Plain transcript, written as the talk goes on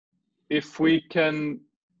if we can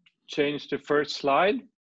change the first slide.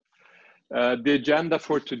 The agenda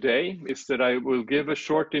for today is that I will give a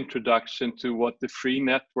short introduction to what the free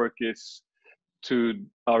network is to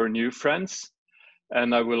our new friends.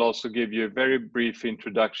 And I will also give you a very brief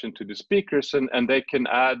introduction to the speakers, and they can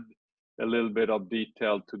add a little bit of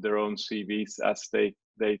detail to their own CVs as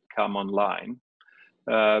they come online.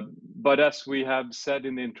 But as we have said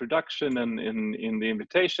in the introduction and in the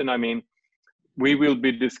invitation, I mean, we will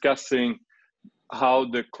be discussing how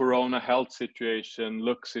the corona health situation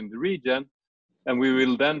looks in the region. And we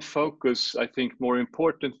will then focus, I think, more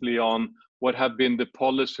importantly on what have been the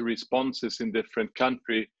policy responses in different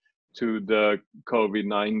countries to the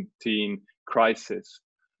COVID-19 crisis.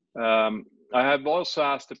 I have also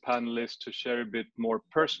asked the panelists to share a bit more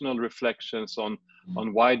personal reflections on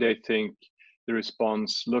why they think the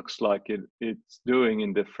response looks like it's doing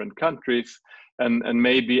in different countries, and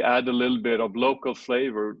maybe add a little bit of local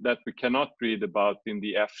flavor that we cannot read about in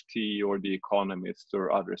the FT or the Economist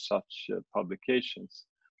or other such publications.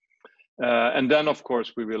 And then, of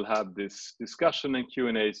course, we will have this discussion and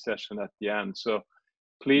Q&A session at the end. So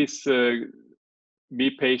please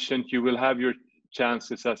be patient. You will have your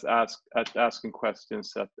chances at asking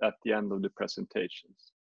questions at the end of the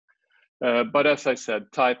presentations. But as I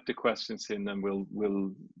said, type the questions in and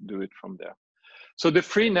we'll do it from there. So the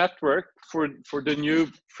free network, for the new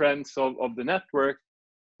friends of the network,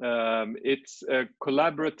 it's a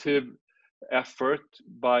collaborative effort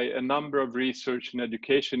by a number of research and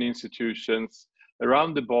education institutions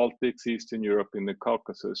around the Baltics, Eastern Europe, and the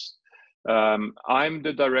Caucasus. I'm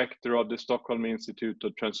the director of the Stockholm Institute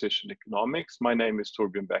of Transition Economics. My name is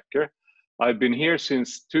Torbjörn Becker. I've been here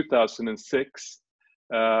since 2006,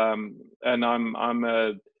 and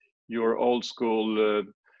I'm your old school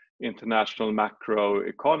international macro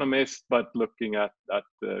economist, but looking at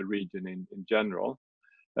the region in general.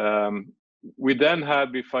 We then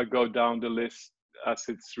have, if I go down the list as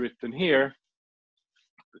it's written here,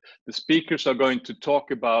 the speakers are going to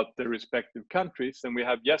talk about their respective countries, and we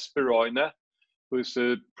have Jesper Roine, who is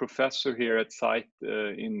a professor here at SITE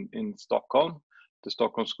in Stockholm, the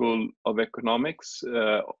Stockholm School of Economics.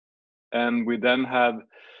 And we then have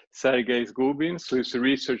Sergei Zgubins, who is a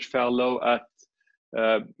research fellow at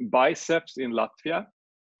Biceps in Latvia.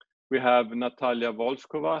 We have Natalia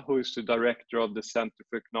Volskova, who is the director of the Center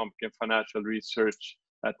for Economic and Financial Research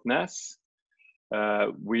at NES.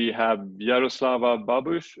 We have Yaroslava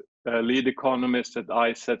Babush, lead economist at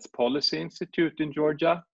ISET's Policy Institute in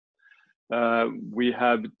Georgia. We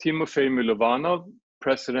have Timofey Milovanov,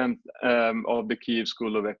 president of the Kiev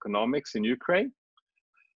School of Economics in Ukraine.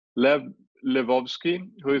 Lev Levovsky,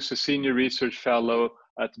 who is a senior research fellow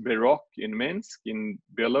at Berok in Minsk in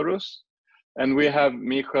Belarus. And we have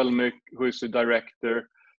Michal Myk, who is the director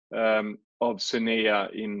of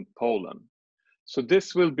Senea in Poland. So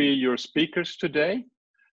this will be your speakers today.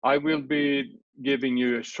 I will be giving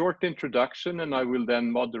you a short introduction and I will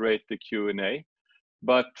then moderate the Q&A.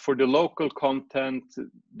 But for the local content,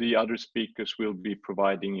 the other speakers will be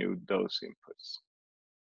providing you those inputs.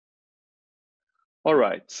 All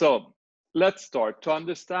right, so let's start. To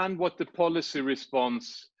understand what the policy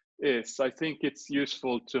response is, I think it's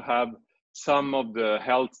useful to have some of the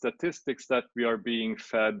health statistics that we are being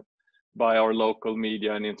fed by our local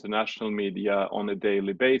media and international media on a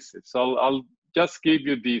daily basis. So I'll just give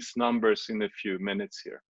you these numbers in a few minutes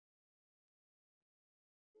here.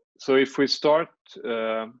 So if we start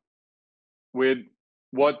with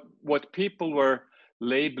what people were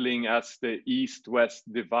labeling as the East-West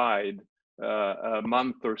divide a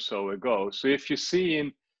month or so ago. So if you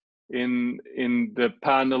see in the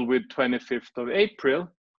panel with 25th of April,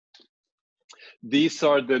 these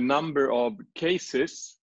are the number of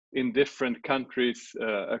cases in different countries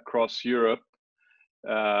across Europe.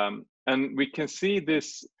 And we can see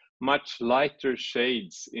this much lighter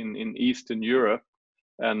shades in Eastern Europe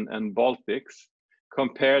and Baltics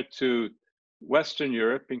compared to Western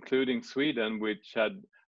Europe, including Sweden, which had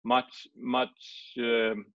much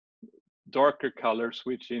darker colors,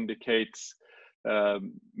 which indicates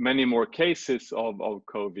many more cases of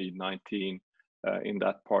COVID-19 in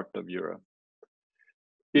that part of Europe.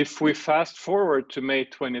 If we fast forward to May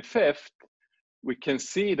 25th, we can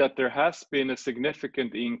see that there has been a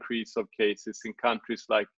significant increase of cases in countries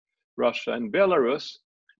like Russia and Belarus,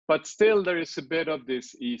 but still there is a bit of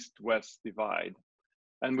this East-West divide.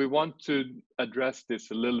 And we want to address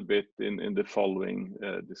this a little bit in the following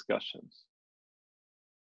discussions.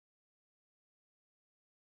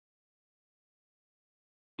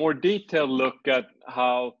 More detailed look at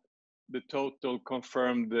how the total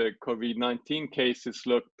confirmed COVID-19 cases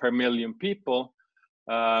look per million people.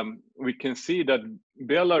 we can see that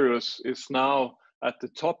Belarus is now at the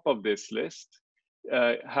top of this list,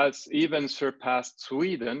 has even surpassed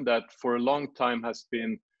Sweden, that for a long time has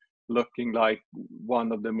been looking like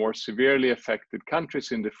one of the more severely affected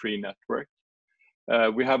countries in the free network.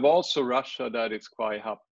 We have also Russia that is quite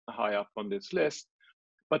high up on this list.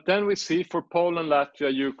 But then we see for Poland,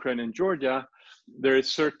 Latvia, Ukraine, and Georgia, there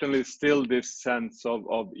is certainly still this sense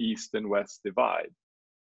of East and West divide.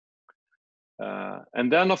 And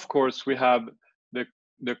then, of course, we have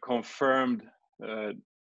the confirmed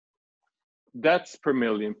deaths per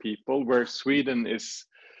million people, where Sweden is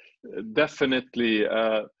definitely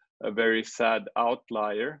a very sad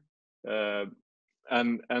outlier,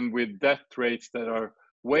 and with death rates that are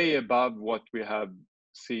way above what we have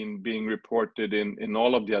seen being reported in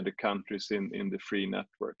all of the other countries in the free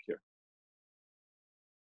network here.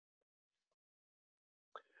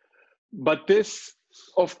 But this,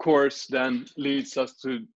 of course, then leads us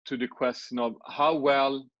to the question of how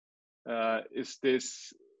well is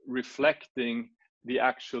this reflecting the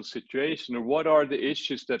actual situation, or what are the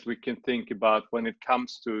issues that we can think about when it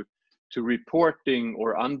comes to reporting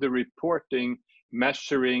or underreporting,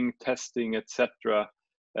 measuring, testing, etc.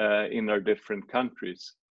 In our different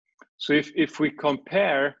countries. So if we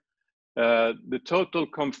compare the total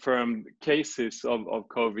confirmed cases of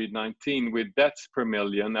COVID-19 with deaths per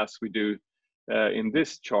million, as we do in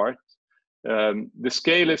this chart, the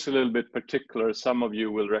scale is a little bit particular. Some of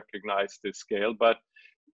you will recognize this scale, but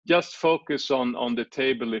just focus on the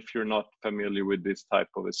table if you're not familiar with this type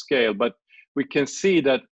of a scale. But we can see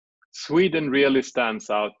that Sweden really stands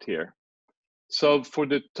out here. So for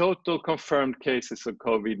the total confirmed cases of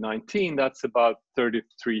COVID-19, that's about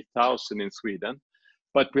 33,000 in Sweden,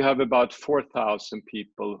 but we have about 4,000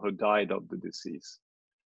 people who died of the disease.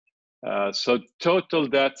 So total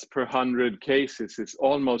deaths per 100 cases is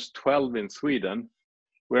almost 12 in Sweden,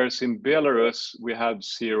 whereas in Belarus, we have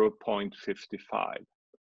 0.55.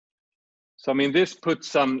 So, I mean, this puts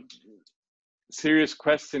some serious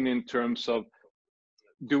question in terms of,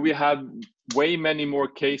 do we have way many more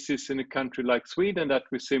cases in a country like Sweden that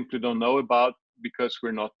we simply don't know about because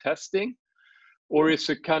we're not testing? Or is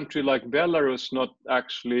a country like Belarus not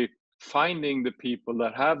actually finding the people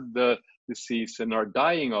that have the disease and are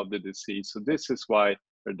dying of the disease? So this is why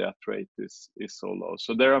their death rate is so low.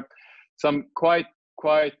 So there are some quite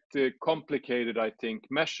complicated, I think,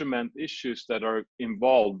 measurement issues that are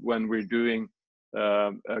involved when we're doing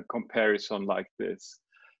a comparison like this.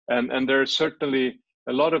 And there are certainly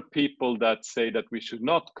a lot of people that say that we should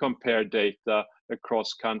not compare data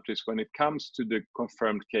across countries when it comes to the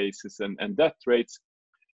confirmed cases and death rates,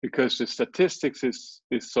 because the statistics is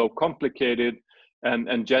so complicated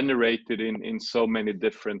and generated in so many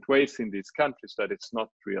different ways in these countries that it's not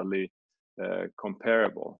really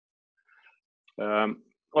comparable.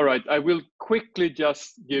 All right, I will quickly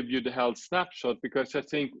just give you the health snapshot, because I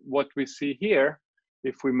think what we see here,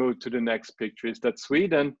 if we move to the next picture, is that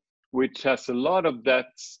Sweden, which has a lot of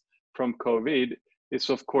deaths from COVID, is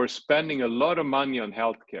of course spending a lot of money on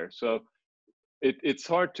healthcare. So it's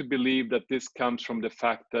hard to believe that this comes from the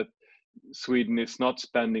fact that Sweden is not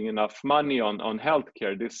spending enough money on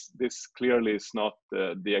healthcare. This clearly is not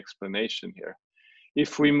the explanation here.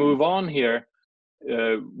 If we move on here,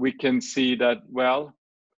 we can see that, well,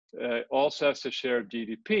 also as a share of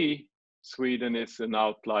GDP, Sweden is an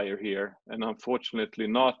outlier here, and unfortunately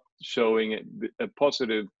not showing a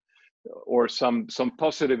positive or some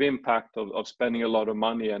positive impact of spending a lot of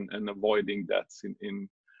money and avoiding deaths in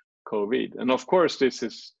COVID. And of course, this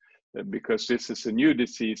is because this is a new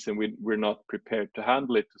disease and we're not prepared to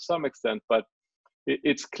handle it to some extent, but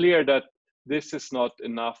it's clear that this is not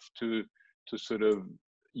enough to sort of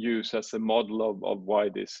use as a model of why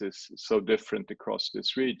this is so different across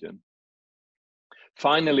this region.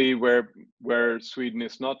 Finally, where Sweden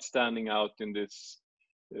is not standing out in this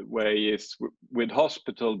way is with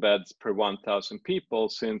hospital beds per 1,000 people,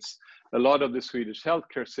 since a lot of the Swedish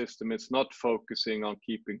healthcare system is not focusing on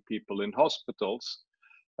keeping people in hospitals,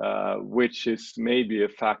 which is maybe a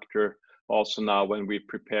factor also now when we're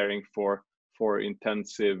preparing for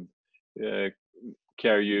intensive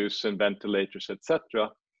care use and ventilators, etc.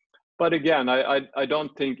 But again, I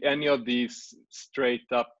don't think any of these straight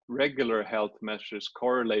up regular health measures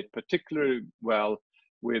correlate particularly well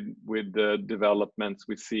with the developments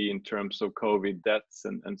we see in terms of COVID deaths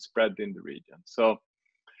and spread in the region. So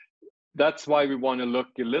that's why we want to look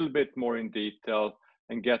a little bit more in detail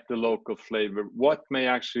and get the local flavor. What may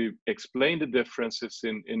actually explain the differences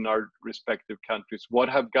in our respective countries? What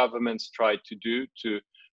have governments tried to do to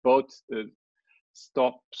both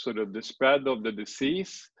stop sort of the spread of the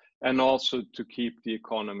disease and also to keep the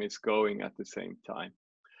economies going at the same time.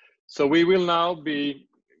 So we will now be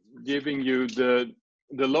giving you the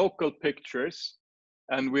local pictures,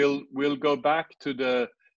 and we'll go back to the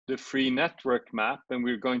free network map, and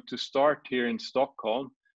we're going to start here in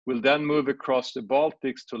Stockholm. We'll then move across the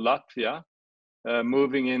Baltics to Latvia,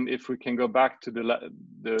 moving in, if we can go back to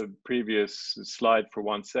the previous slide for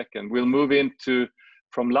 1 second. We'll move into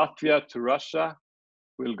from Latvia to Russia.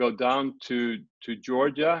 We'll go down to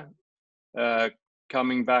Georgia,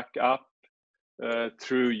 coming back up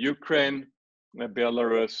through Ukraine,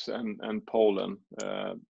 Belarus, and Poland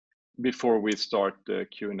before we start the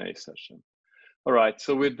Q&A session. All right,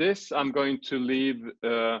 so with this, I'm going to leave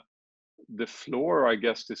the floor, I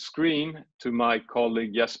guess the screen, to my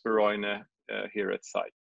colleague Jesper Roine here at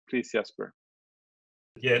site. Please, Jesper.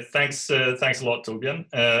 Yeah, thanks a lot, Torbjörn.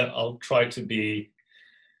 I'll try to be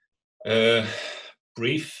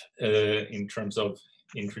brief in terms of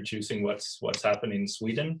introducing what's happened in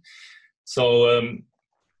Sweden. So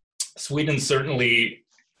Sweden certainly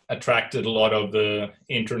attracted a lot of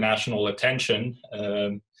international attention.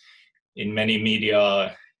 In many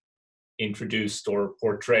media, introduced or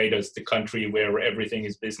portrayed as the country where everything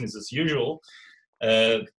is business as usual.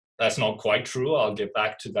 That's not quite true. I'll get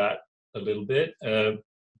back to that a little bit.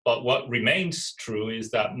 But what remains true is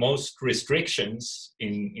that most restrictions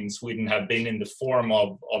in Sweden have been in the form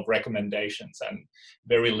of recommendations, and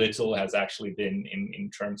very little has actually been in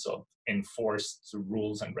terms of enforced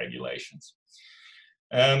rules and regulations.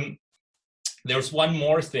 There's one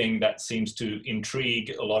more thing that seems to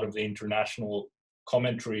intrigue a lot of the international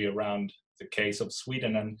commentary around the case of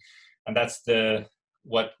Sweden, and that's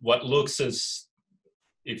what looks as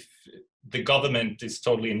if the government is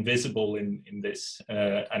totally invisible in this,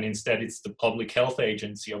 and instead it's the Public Health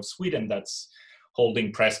Agency of Sweden that's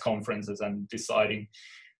holding press conferences and deciding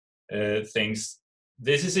things.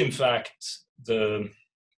 This is in fact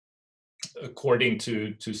according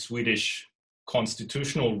to Swedish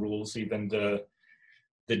constitutional rules, even the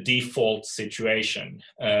default situation.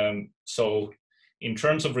 So in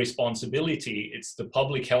terms of responsibility, it's the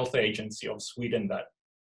Public Health Agency of Sweden that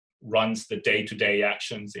runs the day-to-day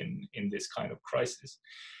actions in this kind of crisis.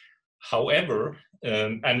 However,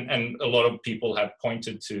 and a lot of people have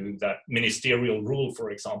pointed to that ministerial rule,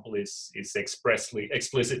 for example, is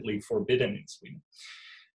explicitly forbidden in Sweden.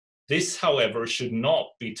 This, however, should not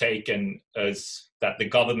be taken as that the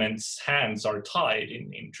government's hands are tied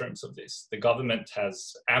in terms of this. The government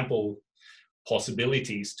has ample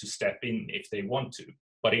possibilities to step in if they want to.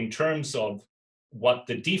 But in terms of what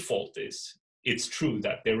the default is, it's true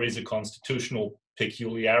that there is a constitutional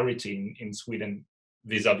peculiarity in Sweden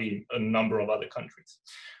vis-a-vis a number of other countries.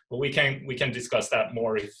 But we can discuss that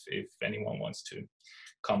more if anyone wants to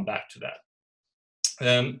come back to that.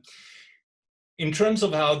 In terms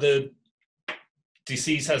of how the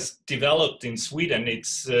disease has developed in Sweden,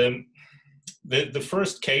 it's the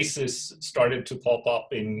first cases started to pop up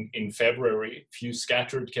in February, a few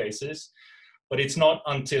scattered cases, but it's not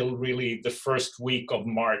until really the first week of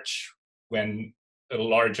March when a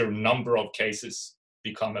larger number of cases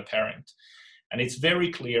become apparent. And it's very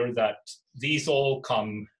clear that these all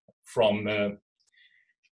come from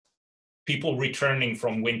people returning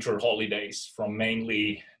from winter holidays from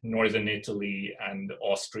mainly northern Italy and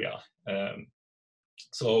Austria.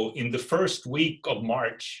 So in the first week of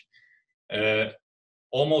March,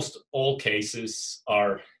 almost all cases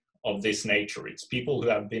are of this nature. It's people who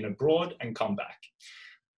have been abroad and come back.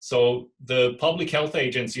 So the Public Health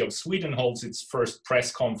Agency of Sweden holds its first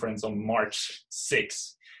press conference on March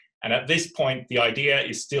 6th. And at this point, the idea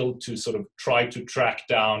is still to sort of try to track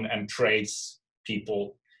down and trace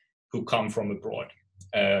people who come from abroad.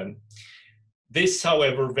 This,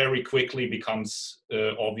 however, very quickly becomes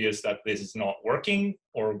obvious that this is not working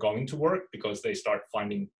or going to work because they start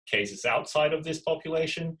finding cases outside of this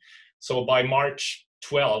population. So by March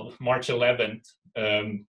 11th,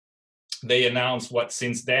 they announced what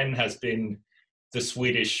since then has been the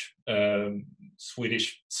Swedish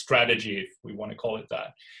strategy, if we want to call it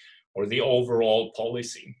that, or the overall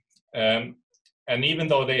policy. And even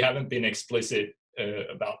though they haven't been explicit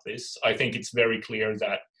about this, I think it's very clear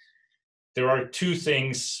that there are two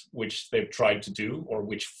things which they've tried to do, or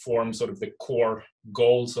which form sort of the core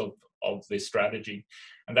goals of this strategy.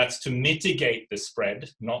 And that's to mitigate the spread,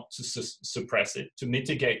 not to suppress it, to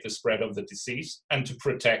mitigate the spread of the disease and to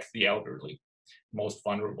protect the elderly, most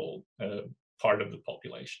vulnerable part of the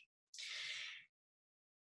population.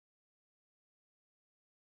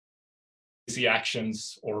 Policy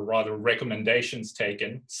actions, or rather recommendations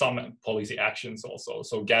taken, some policy actions also.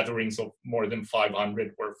 So gatherings of more than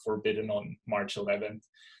 500 were forbidden on March 11th.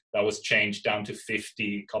 that was changed down to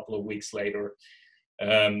 50 a couple of weeks later.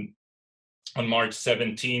 On March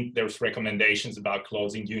 17th, there's recommendations about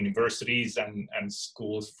closing universities and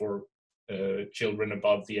schools for children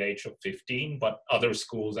above the age of 15, but other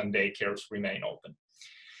schools and daycares remain open.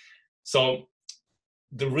 So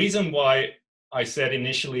the reason why I said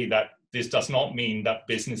initially that this does not mean that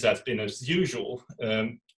business has been as usual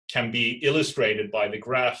can be illustrated by the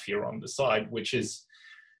graph here on the side, which is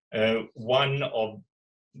one of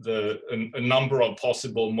a number of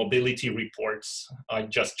possible mobility reports. I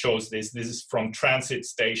just chose this. This is from transit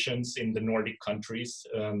stations in the Nordic countries,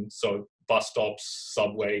 so bus stops,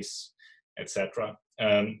 subways, etc.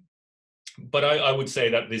 But I would say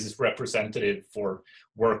that this is representative for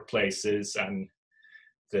workplaces and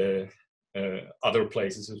the other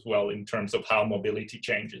places as well in terms of how mobility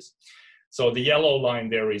changes. So the yellow line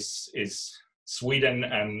there is Sweden,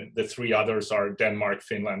 and the three others are Denmark,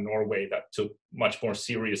 Finland, Norway, that took much more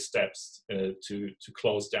serious steps to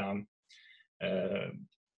close down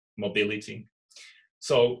mobility.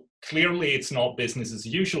 So clearly it's not business as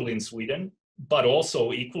usual in Sweden, but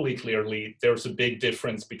also equally clearly there's a big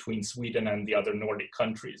difference between Sweden and the other Nordic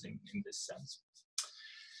countries in this sense.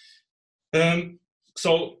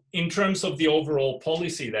 So in terms of the overall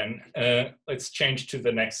policy then, let's change to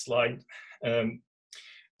the next slide.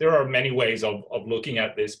 There are many ways of looking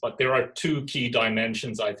at this, but there are two key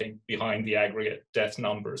dimensions, I think, behind the aggregate death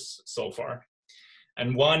numbers so far.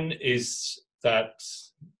 And one is that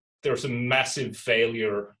there's a massive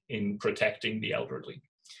failure in protecting the elderly.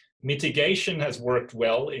 Mitigation has worked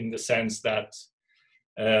well in the sense that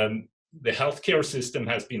the healthcare system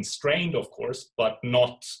has been strained, of course, but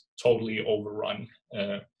not totally overrun.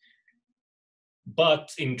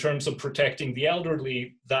 But in terms of protecting the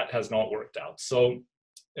elderly, that has not worked out. So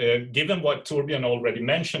given what Torbjörn already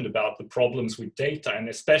mentioned about the problems with data, and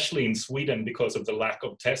especially in Sweden because of the lack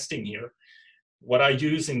of testing here, what I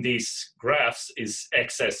use in these graphs is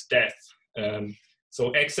excess death.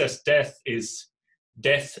 So excess death is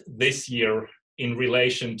death this year in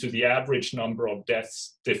relation to the average number of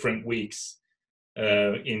deaths different weeks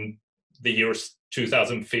in the years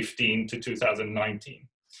 2015 to 2019.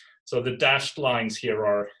 So the dashed lines here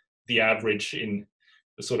are the average in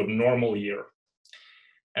the sort of normal year.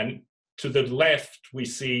 And to the left, we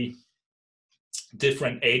see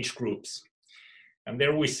different age groups. And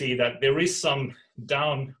there we see that there is some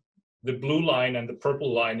down the blue line and the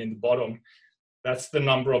purple line in the bottom. That's the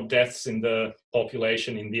number of deaths in the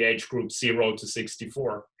population in the age group 0 to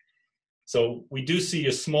 64. So we do see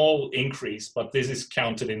a small increase, but this is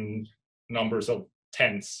counted in numbers of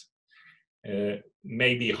tens,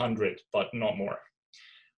 maybe 100, but not more.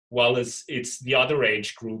 While it's the other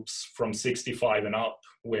age groups from 65 and up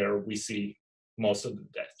where we see most of the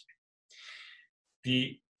death.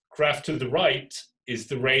 The graph to the right is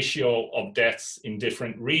the ratio of deaths in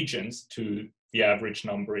different regions to the average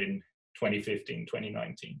number in 2015,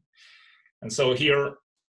 2019. And so here,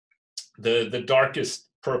 the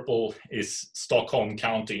darkest purple is Stockholm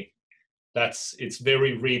County. It's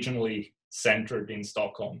very regionally centered in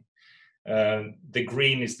Stockholm. The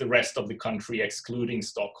green is the rest of the country excluding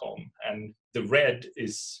Stockholm. And the red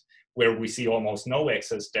is where we see almost no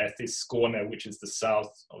excess death is Skåne, which is the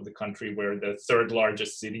south of the country where the third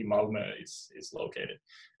largest city, Malmö, is located.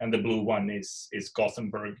 And the blue one is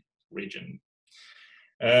Gothenburg region.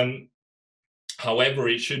 However,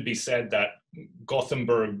 it should be said that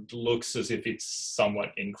Gothenburg looks as if it's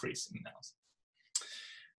somewhat increasing now.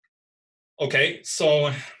 Okay,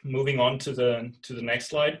 so moving on to the next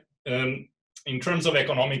slide. In terms of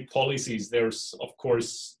economic policies, there's of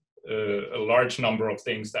course a large number of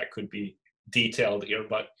things that could be detailed here,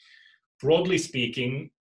 but broadly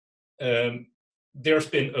speaking, there's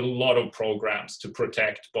been a lot of programs to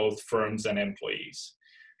protect both firms and employees.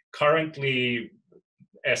 Currently,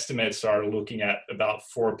 estimates are looking at about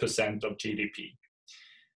 4% of GDP.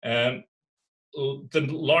 The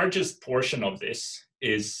largest portion of this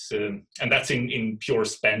is, and that's in pure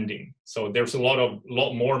spending. So there's a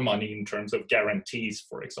lot more money in terms of guarantees,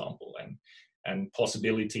 for example, and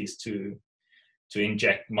possibilities to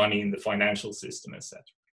inject money in the financial system, etc.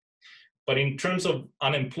 But in terms of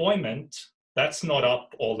unemployment, that's not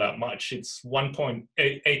up all that much. It's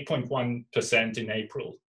 8.1% in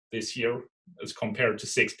April this year, as compared to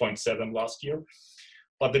 6.7 last year.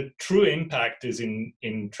 But the true impact is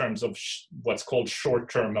in terms of what's called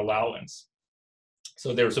short-term allowance.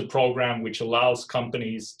 So there's a program which allows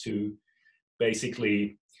companies to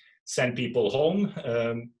basically send people home,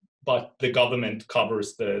 but the government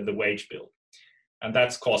covers the wage bill. And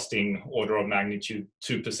that's costing order of magnitude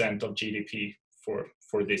 2% of GDP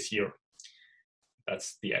for this year.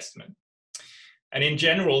 That's the estimate. And in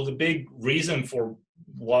general, the big reason for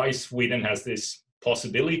why Sweden has this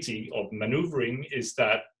possibility of maneuvering is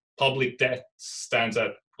that public debt stands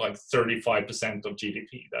at like 35% of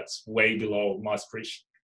GDP. That's way below Maastricht,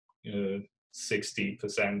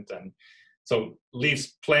 60%. And so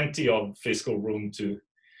leaves plenty of fiscal room to,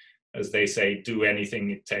 as they say, do anything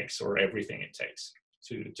it takes or everything it takes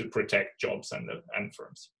to protect jobs and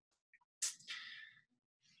firms.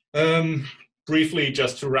 Briefly,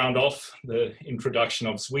 just to round off the introduction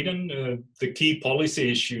of Sweden, the key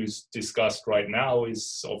policy issues discussed right now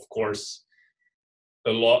is, of course,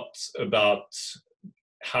 a lot about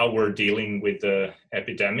how we're dealing with the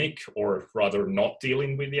epidemic, or rather not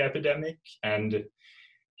dealing with the epidemic. And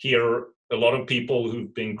here, a lot of people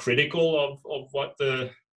who've been critical of what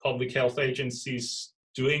the public health agencies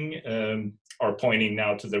doing are pointing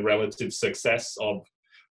now to the relative success of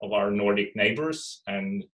our Nordic neighbors.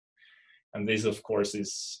 And this, of course,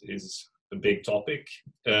 is a big topic.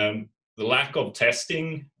 The lack of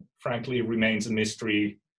testing, frankly, remains a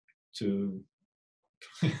mystery to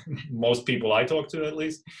most people I talk to, at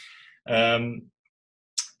least. And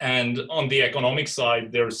on the economic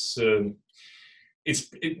side, there's not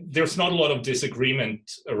a lot of disagreement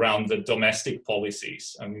around the domestic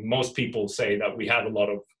policies. I mean, most people say that we have a lot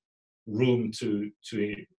of room to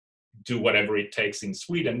do whatever it takes in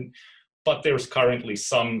Sweden, but there's currently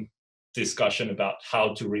some discussion about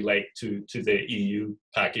how to relate to the EU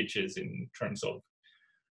packages in terms of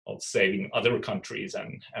saving other countries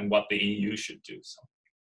and what the EU should do.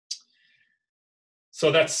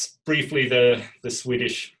 So that's briefly the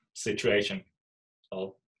Swedish situation.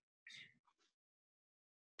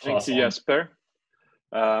 Thank you, Jesper.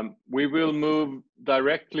 We will move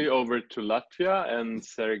directly over to Latvia and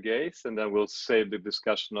Sergej's, and then we'll save the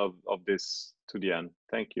discussion of this to the end.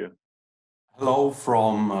 Thank you. Hello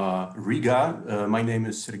from Riga. My name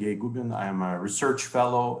is Sergej Gubin. I am a research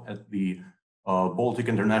fellow at the Baltic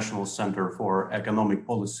International Center for Economic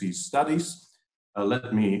Policy Studies.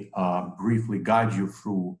 Let me briefly guide you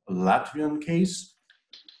through a Latvian case.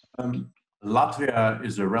 Latvia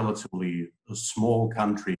is a relatively small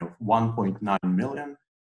country of 1.9 million.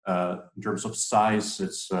 In terms of size,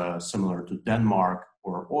 it's similar to Denmark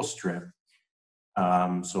or Austria.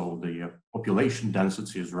 So the population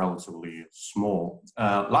density is relatively small.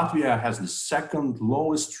 Latvia has the second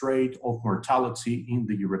lowest rate of mortality in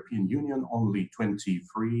the European Union, only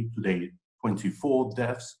 23, today 24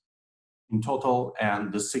 deaths in total,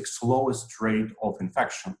 and the sixth lowest rate of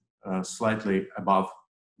infection, slightly above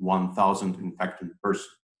 1,000 infected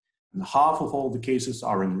persons. And half of all the cases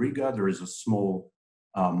are in Riga. There is a small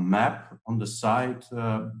map on the side.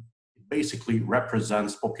 It basically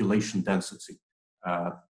represents population density.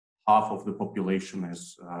 Half of the population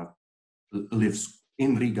lives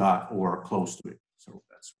in Riga or close to it. So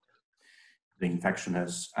that's where the infection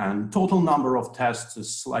is. And total number of tests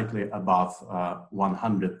is slightly above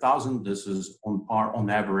 100,000. This is on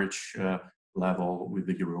average level with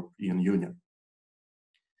the European Union.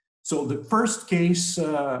 So the first case,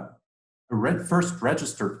 first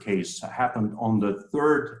registered case happened on the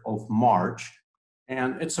 3rd of March.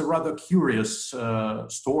 And it's a rather curious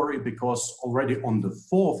story because already on the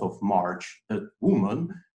 4th of March, that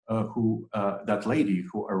woman, that lady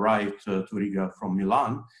who arrived to Riga from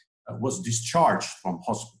Milan, was discharged from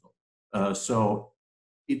hospital. So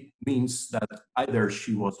it means that either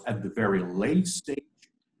she was at the very late stage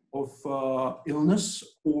of illness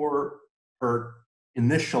or her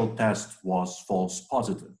initial test was false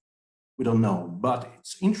positive. We don't know, but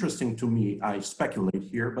it's interesting to me. I speculate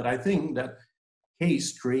here, but I think that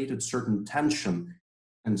case created certain tension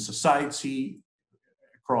in society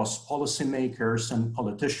across policymakers and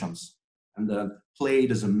politicians, and that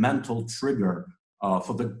played as a mental trigger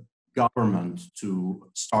for the government to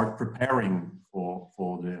start preparing for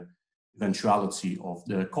the eventuality of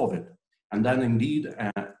the COVID. And then indeed,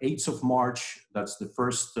 8th of March, that's the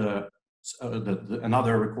first,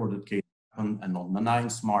 another recorded case happened, and on the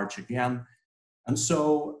 9th March again. And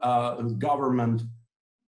so the government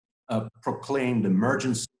proclaimed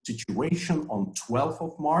emergency situation on 12th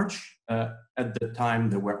of March. At the time,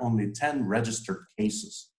 there were only 10 registered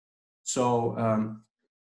cases. So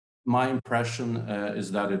my impression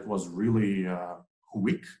is that it was really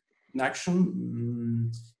quick in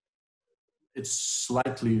action. It's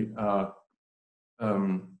slightly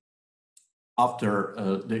after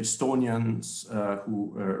the Estonians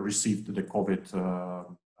who received the COVID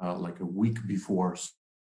like a week before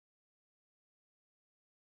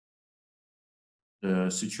the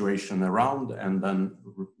situation around, and then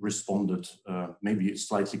responded maybe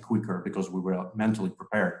slightly quicker because we were mentally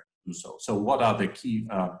prepared to do so. So what are the key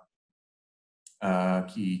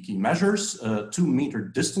key measures. 2-meter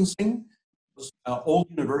distancing. All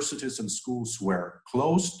universities and schools were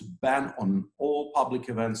closed. Ban on all public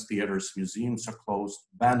events, theaters, museums are closed.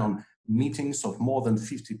 Ban on meetings of more than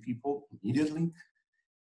 50 people immediately.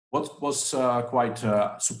 What was quite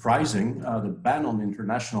surprising, the ban on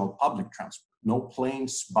international public transport. No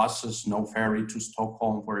planes, buses, no ferry to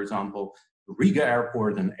Stockholm, for example. Riga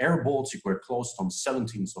Airport and Air Baltic were closed on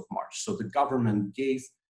 17th of March. So the government gave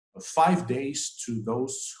 5 days to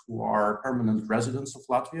those who are permanent residents of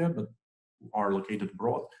Latvia, but who are located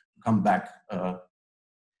abroad, to come back.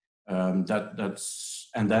 And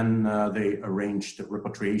then they arranged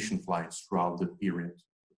repatriation flights throughout the period.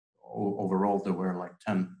 Overall, there were like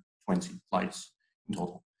 10, 20 flights in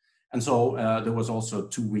total. And so there was also a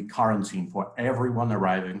 2-week quarantine for everyone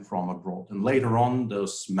arriving from abroad. And later on,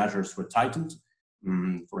 those measures were tightened.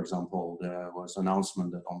 For example, there was an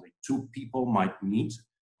announcement that only 2 people might meet.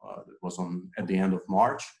 It was at the end of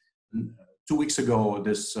March. And 2 weeks ago,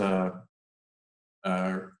 this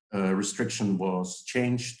restriction was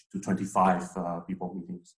changed to 25 people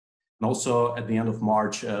meetings. And also at the end of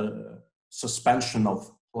March, suspension of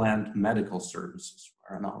planned medical services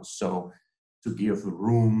were announced. So to give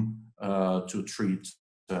room to treat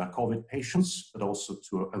COVID patients, but also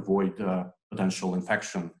to avoid potential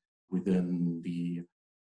infection within the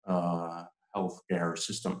healthcare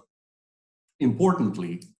system.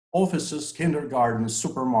 Importantly, offices, kindergartens,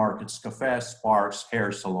 supermarkets, cafes, parks,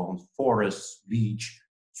 hair salons, forests, beach,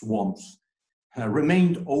 swamps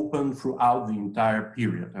remained open throughout the entire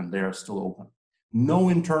period, and they are still open. No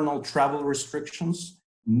internal travel restrictions,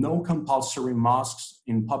 no compulsory masks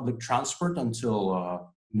in public transport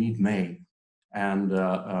until mid-May. And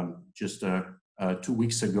just 2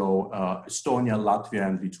 weeks ago, Estonia, Latvia,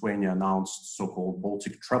 and Lithuania announced so-called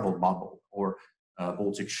Baltic travel bubble, or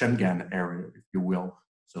Baltic Schengen area, if you will,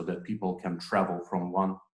 so that people can travel from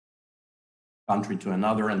one country to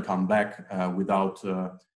another and come back without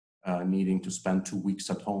needing to spend 2 weeks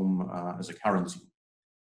at home as a quarantine.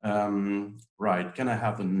 Right, can I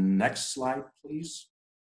have the next slide, please?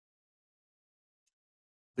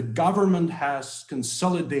 The government has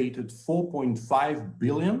consolidated 4.5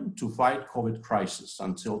 billion to fight COVID crisis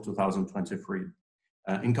until 2023.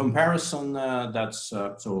 In comparison,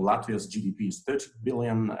 so Latvia's GDP is 30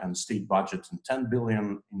 billion and state budget 10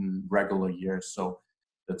 billion in regular years. So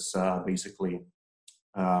that's basically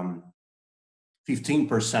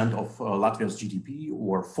 15% of Latvia's GDP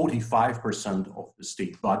or 45% of the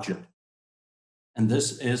state budget. And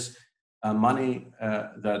this is money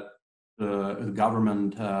that the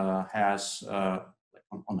government has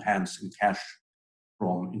on hands in cash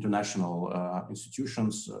from international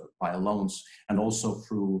institutions via loans, and also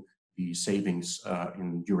through the savings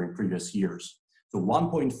during previous years. So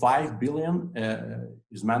 1.5 billion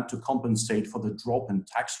is meant to compensate for the drop in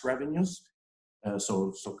tax revenues.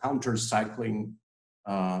 So counter-cycling,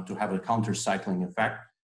 to have a counter-cycling effect.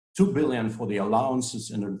 2 billion for the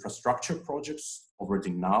allowances in infrastructure projects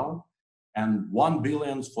already now, and 1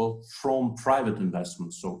 billion from private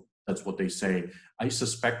investments. So that's what they say. I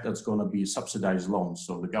suspect that's going to be subsidized loans.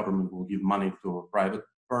 So the government will give money to private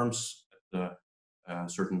firms at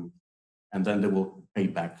certain, and then they will pay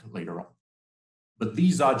back later on. But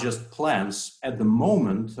these are just plans. At the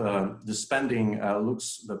moment, the spending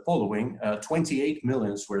looks the following. 28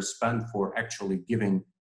 millions were spent for actually giving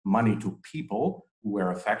money to people who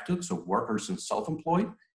were affected, so workers and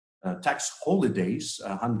self-employed. Tax holidays,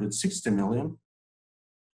 160 million.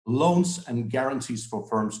 Loans and guarantees for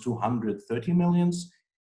firms, 230 millions.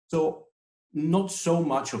 So not so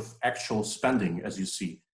much of actual spending, as you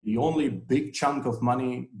see. The only big chunk of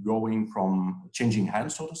money going from changing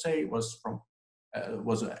hands, so to say, was an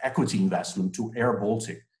equity investment to Air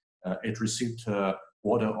Baltic. It received a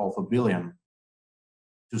 $250 million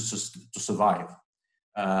to survive.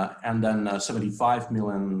 And then 75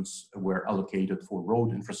 millions were allocated for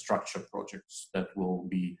road infrastructure projects that will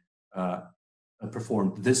be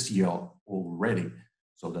performed this year already,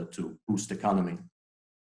 so that to boost the economy.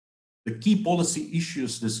 The key policy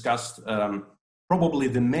issues discussed, probably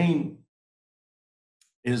the main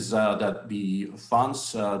is that the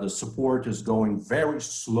funds, the support is going very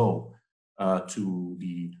slow to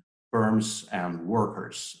the firms and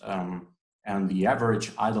workers. And the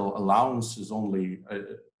average idle allowance is only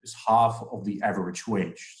is half of the average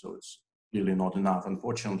wage. So it's really not enough.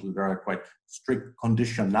 Unfortunately, there are quite strict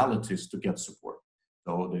conditionalities to get support.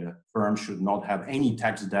 So the firm should not have any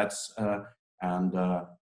tax debts, and the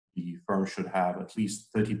firm should have at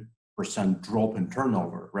least 30% drop in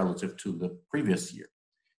turnover relative to the previous year,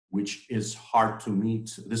 which is hard to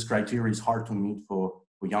meet. This criteria is hard to meet for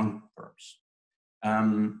young firms.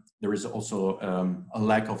 There is also a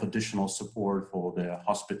lack of additional support for the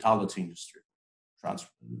hospitality industry,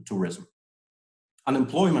 tourism.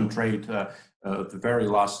 Unemployment rate, the very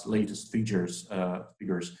latest figures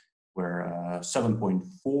were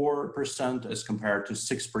 7.4% as compared to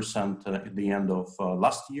 6% at the end of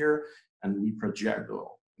last year. And we project, the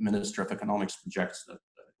Ministry of Economics projects that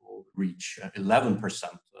it will reach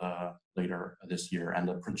 11% later this year. And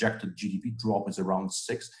the projected GDP drop is around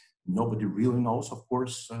 6%. Nobody really knows, of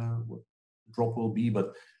course, what the drop will be,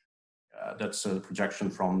 but that's a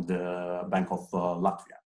projection from the Bank of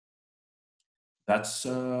Latvia. That's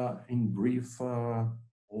in brief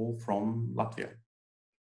all from Latvia.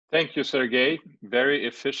 Thank you, Sergey. Very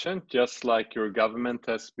efficient, just like your government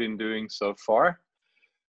has been doing so far.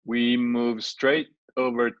 We move straight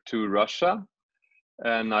over to Russia,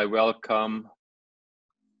 and I welcome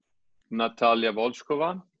Natalia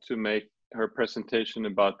Volchkova to make her presentation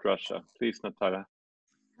about Russia. Please, Natalia.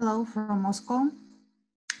 Hello from Moscow,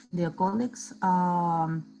 dear colleagues.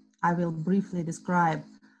 I will briefly describe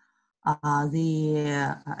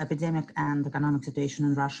the epidemic and economic situation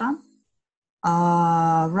in Russia.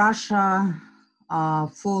 Russia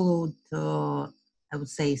followed, I would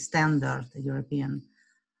say, standard European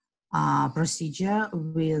procedure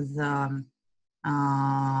with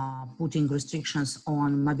putting restrictions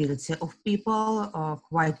on mobility of people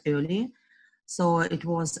quite early. So it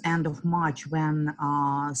was end of March when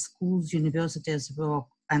schools, universities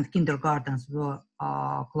and kindergartens were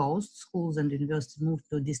closed. Schools and universities moved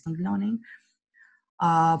to distant learning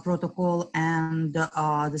protocol, and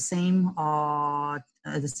at the same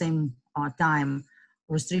time,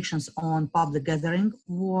 restrictions on public gathering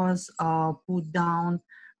was put down.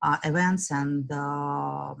 Events and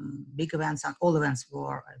big events and all events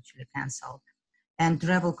were actually cancelled. And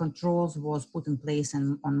travel controls was put in place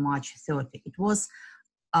on March 30. It was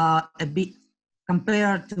a bit,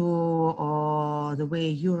 compared to the way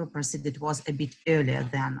Europe proceeded, it was a bit earlier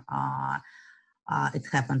than it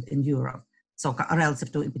happened in Europe, so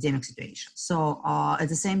relative to epidemic situation. So at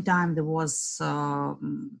the same time, there was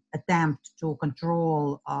attempt to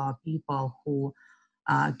control people who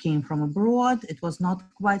came from abroad. It was not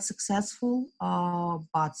quite successful,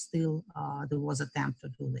 but still there was attempt to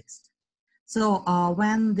do this. So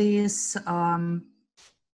when the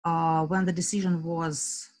decision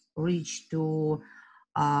was reached to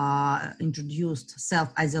introduce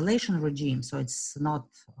self-isolation regime, so it's not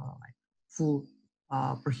like full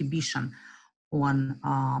prohibition on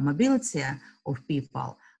mobility of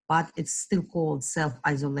people, but it's still called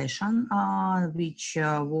self-isolation, which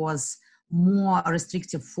was more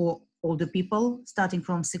restrictive for older people, starting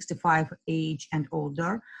from 65 age and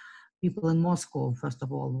older. People in Moscow, first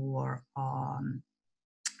of all, were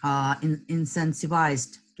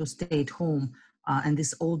incentivized to stay at home, and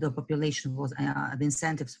this older population was the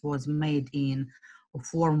incentives was made in a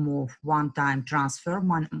form of one-time transfer,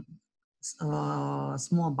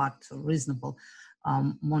 small but reasonable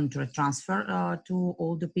monetary transfer to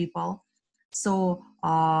older people. So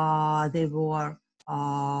they were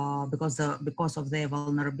because of their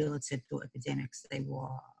vulnerability to epidemics, they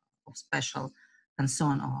were of special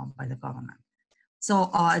concern by the government.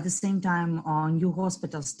 So at the same time, new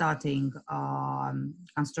hospitals starting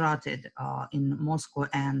constructed in Moscow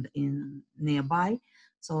and in nearby.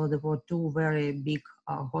 So there were two very big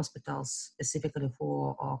hospitals specifically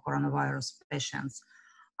for coronavirus patients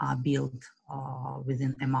built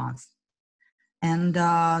within a month. And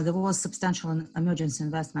there was substantial emergency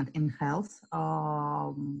investment in health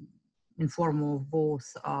in form of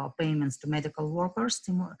both payments to medical workers,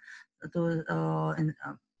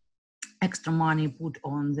 extra money put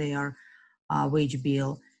on their wage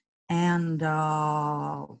bill, and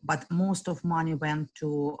but most of money went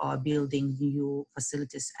to building new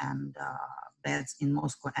facilities and beds in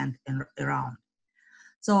Moscow and around.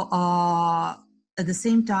 So at the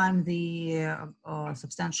same time, the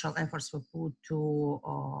substantial efforts were put to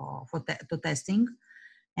testing,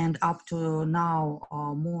 and up to now,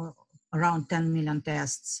 around 10 million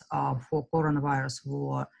tests for coronavirus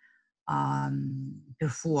were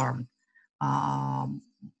performed.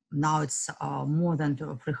 Now it's more than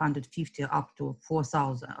 350, up to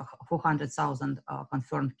 400,000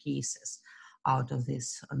 confirmed cases out of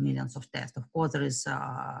these millions of tests. Of course, there is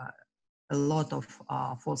a lot of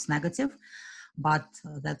false negative, but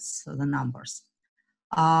that's the numbers.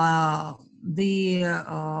 The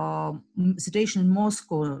situation in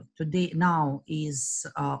Moscow today now is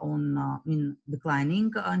in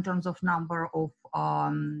declining in terms of number of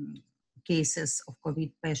cases of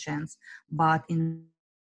COVID patients, but in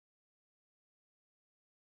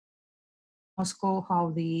Moscow, how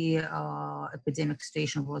the epidemic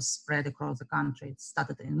situation was spread across the country. It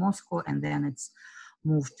started in Moscow and then it's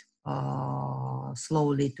moved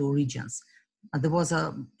slowly to regions. There was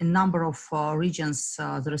a number of regions,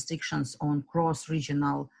 the restrictions on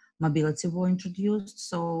cross-regional mobility were introduced.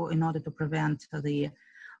 So in order to prevent the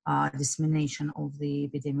dissemination of the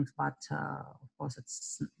epidemics, but of course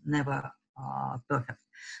it's never perfect.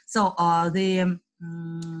 So the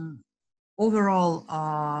overall,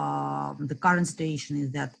 the current situation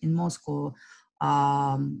is that in Moscow,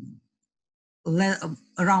 around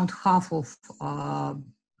half of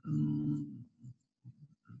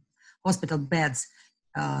hospital beds,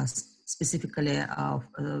 specifically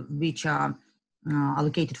which are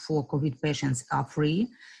allocated for COVID patients, are free.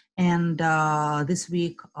 And this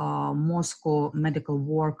week, Moscow medical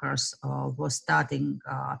workers were starting,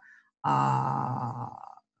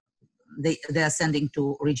 they are sending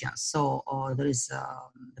to regions. So there is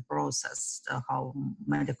the process, how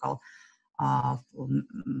medical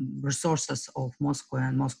resources of Moscow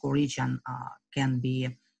and Moscow region can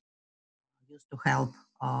be used to help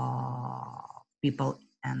people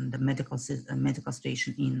and the medical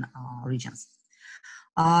station in regions.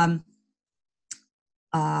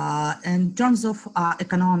 In terms of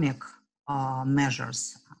economic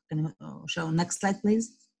measures, can you show next slide,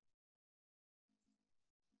 please?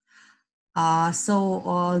 So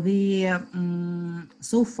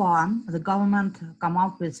far, the government come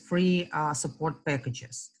up with three support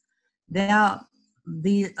packages. They are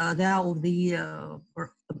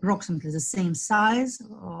approximately the same size.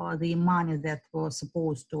 The money that was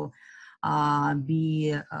supposed to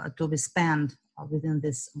be spent within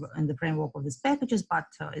in the framework of these packages, but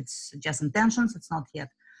it's just intentions. It's not yet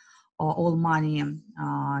all money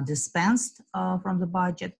dispensed from the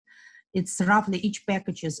budget. It's roughly, each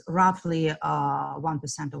package is roughly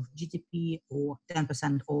 1% of GDP or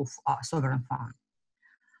 10% of sovereign fund.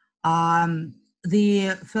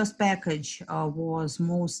 The first package was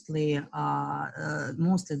mostly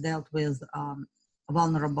dealt with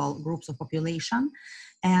vulnerable groups of population,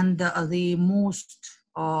 and the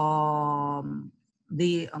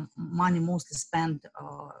money mostly spent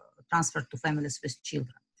transferred to families with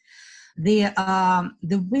children. The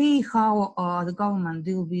way how the government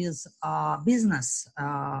deal with business,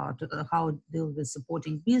 how it deal with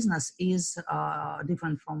supporting business is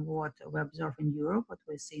different from what we observe in Europe, what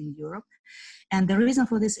we see in Europe. And the reason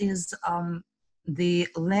for this is the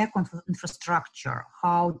lack of infrastructure,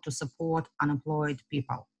 how to support unemployed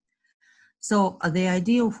people. So the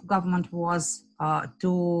idea of government was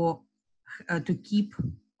to keep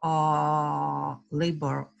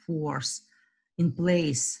labor force in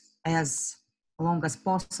place as long as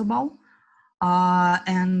possible,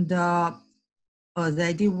 and the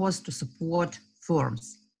idea was to support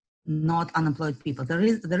firms, not unemployed people.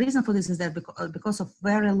 The reason for this is that because of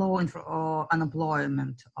very low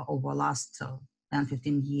unemployment over the last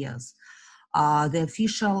 10-15 years, the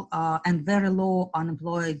official and very low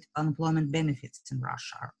unemployment benefits in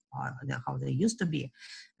Russia, how they used to be.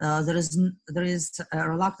 There is a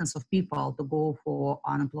reluctance of people to go for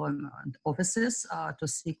unemployment offices to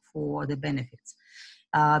seek for the benefits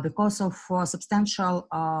because of substantial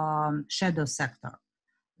shadow sector.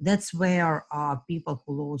 That's where people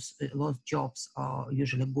who lost jobs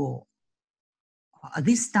usually go.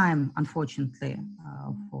 This time, unfortunately,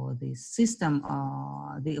 for this system,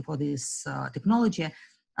 for this technology,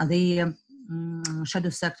 the shadow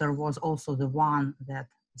sector was also the one that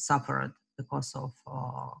suffered because of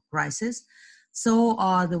crisis. So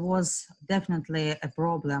there was definitely a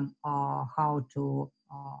problem how to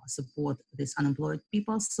support these unemployed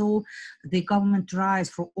people. So the government tries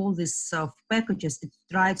for all these packages, it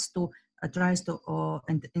tries to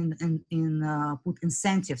put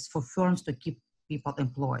incentives for firms to keep people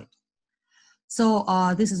employed. So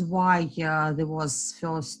this is why there was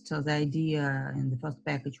first the idea in the first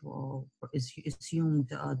package assumed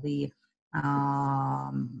the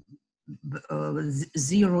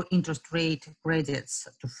zero interest rate credits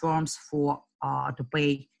to firms for to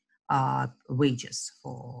pay wages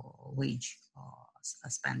for wage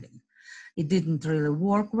spending. It didn't really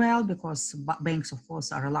work well because banks, of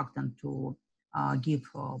course, are reluctant to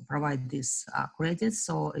provide these credits,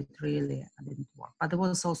 so it really didn't work. But there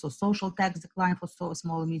was also social tax decline for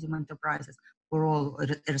small and medium enterprises for all,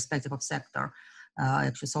 irrespective of sector.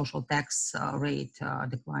 Actually, social tax rate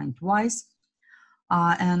declined twice.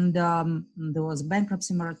 And there was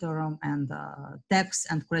bankruptcy moratorium and tax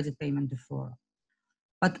and credit payment deferral.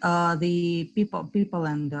 But the people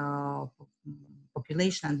and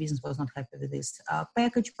population, and business was not happy with this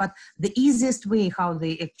package. But the easiest way how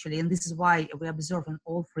they actually, and this is why we observe in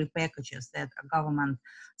all three packages that a government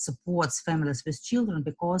supports families with children,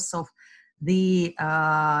 because of the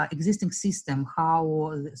existing system, how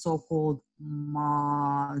the so-called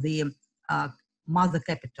mother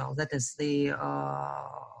capital, that is the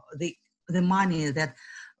money that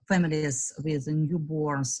families with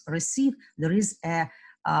newborns receive. There is a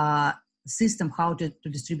system how to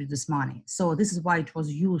distribute this money. So this is why it was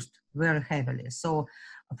used very heavily. So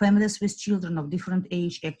families with children of different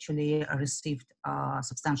age actually received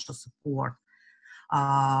substantial support,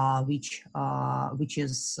 which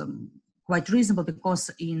is quite reasonable, because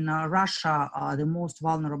in Russia, the most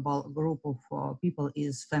vulnerable group of people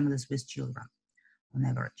is families with children on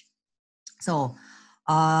average. So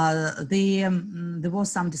there was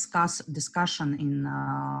some discussion in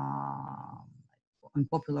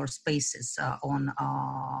popular spaces on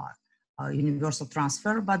universal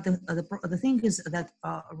transfer, but the thing is that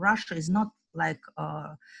Russia is not like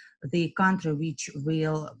the country which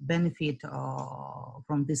will benefit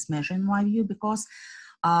from this measure, in my view, because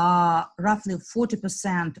roughly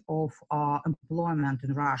 40% of employment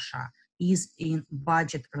in Russia is in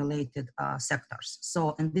budget-related sectors.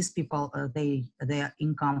 So, and these people, their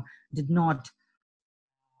income did not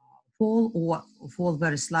fall, or fall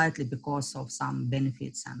very slightly because of some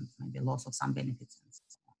benefits and maybe loss of some benefits. And so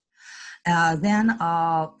on. Then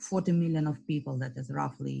 40 million of people, that is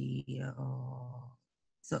roughly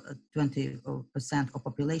 20% of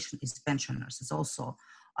population, is pensioners. It's also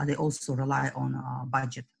they also rely on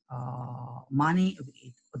budget money.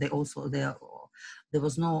 There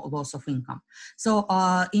was no loss of income. So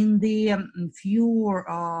in the few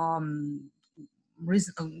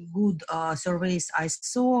good surveys I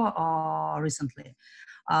saw recently,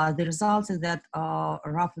 the results is that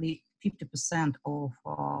roughly 50% of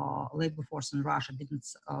labor force in Russia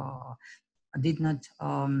did not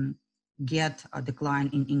get a decline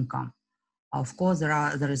in income. Of course,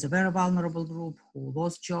 there is a very vulnerable group who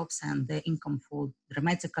lost jobs and their income fall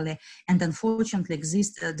dramatically, and unfortunately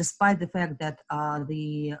exists despite the fact that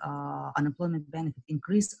the unemployment benefit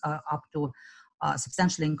increased up to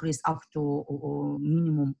substantially increased up to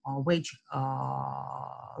minimum wage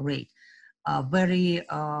rate. Very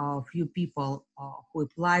few people who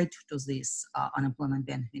applied to this unemployment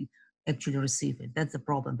benefit actually receive it. That's the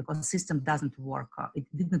problem, because the system doesn't work. It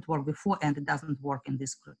didn't work before, and it doesn't work in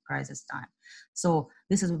this crisis time. So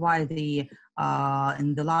this is why the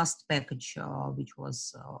in the last package, which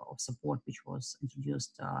was of support, which was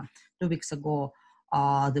introduced 2 weeks ago,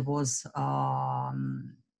 there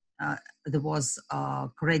was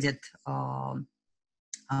credit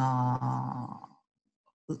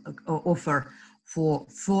offer for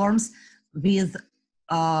firms with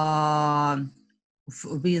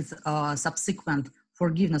subsequent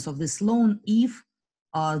forgiveness of this loan if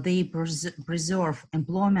they preserve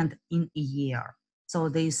employment in a year. So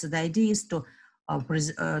the idea is to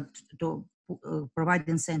provide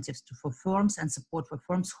incentives for firms and support for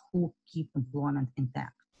firms who keep employment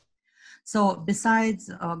intact. So besides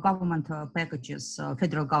government packages,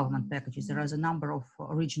 federal government packages, there is a number of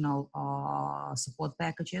regional support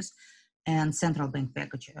packages and central bank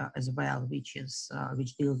package as well, which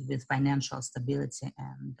deals with financial stability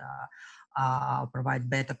and provide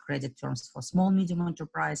better credit terms for small, medium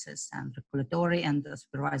enterprises, and regulatory and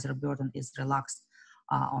supervisory burden is relaxed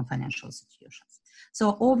on financial institutions.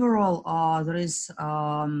 So overall, there is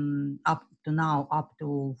up to now up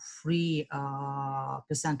to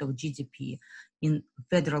 3% of GDP in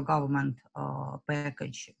federal government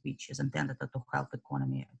package, which is intended to help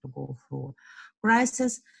economy to go through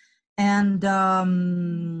crisis. And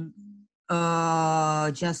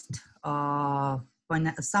just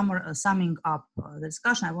summing up the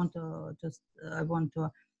discussion, I want to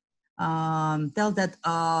tell that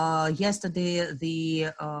yesterday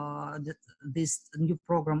this new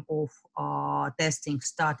program of testing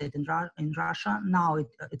started in Russia. Now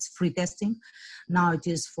it's free testing. Now it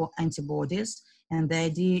is for antibodies, and the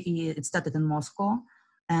idea is it started in Moscow.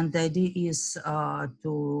 And the idea is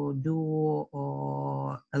to do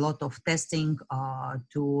a lot of testing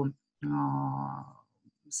to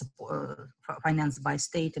financed by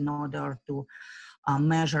state in order to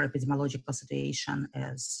measure epidemiological situation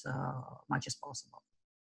as much as possible.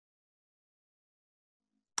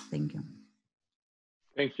 Thank you.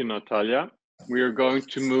 Thank you, Natalia. We are going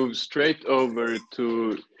to move straight over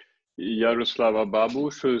to Yaroslava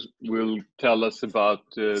Babush, who will tell us about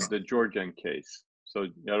the Georgian case. So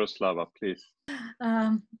Yaroslava, please.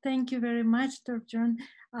 Thank you very much, Dr.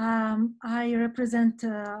 I represent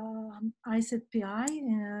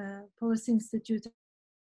ICPI, Policy Institute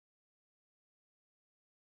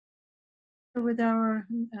with our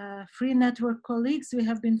free network colleagues, we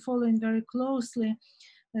have been following very closely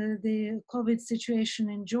the COVID situation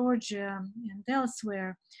in Georgia and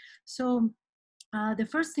elsewhere. So the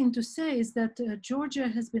first thing to say is that Georgia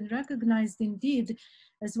has been recognized indeed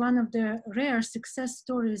as one of the rare success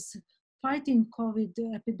stories fighting COVID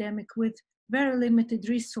epidemic with very limited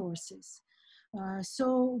resources.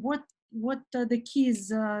 So what are the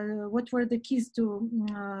keys? What were the keys to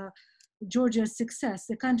Georgia's success?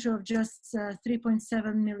 A country of just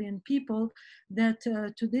 3.7 million people that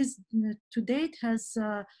to date has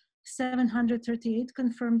 738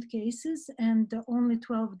 confirmed cases and only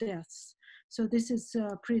 12 deaths. So this is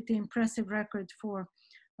a pretty impressive record for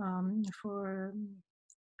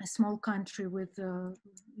a small country with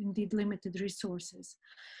indeed limited resources.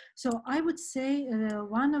 So I would say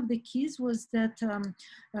one of the keys was that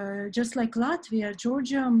just like Latvia,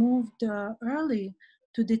 Georgia moved early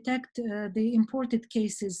to detect the imported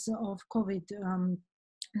cases of COVID-19.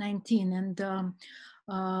 And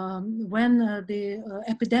when the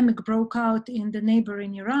epidemic broke out in the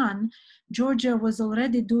neighboring Iran, Georgia was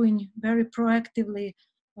already doing very proactively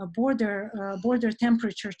border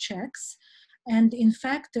temperature checks. And in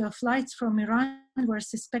fact, flights from Iran were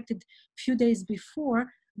suspected a few days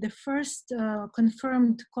before the first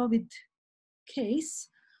confirmed COVID case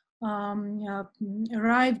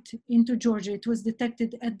arrived into Georgia. It was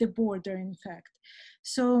detected at the border, in fact.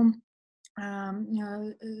 So,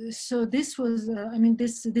 so this was, I mean,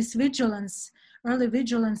 this vigilance, early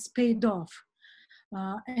vigilance paid off.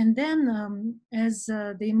 And then as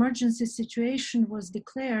the emergency situation was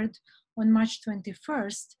declared on March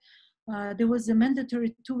 21st, there was a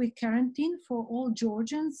mandatory 2-week quarantine for all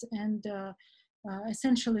Georgians and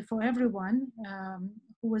essentially for everyone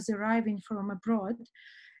who was arriving from abroad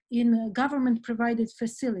in government-provided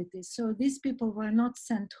facilities. So these people were not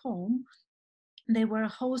sent home. They were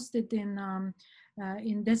hosted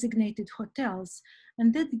in designated hotels.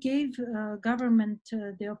 And that gave government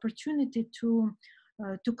the opportunity to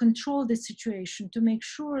control the situation, to make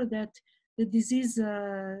sure that the disease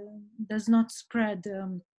does not spread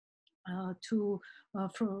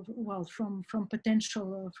from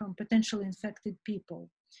potential infected people.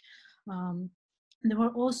 There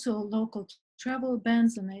were also local travel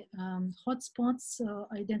bans and hotspots,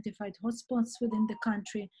 identified hotspots within the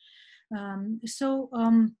country.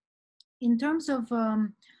 In terms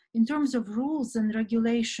of rules and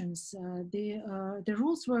regulations, the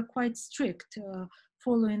rules were quite strict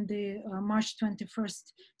following the March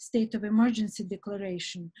 21st state of emergency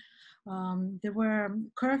declaration. There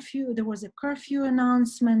was a curfew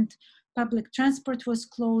announcement, public transport was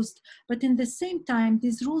closed, but in the same time,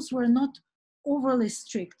 these rules were not overly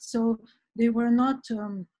strict. So they were not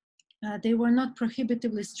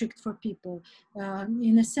prohibitively strict for people.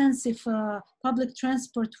 In a sense, if public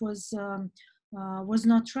transport was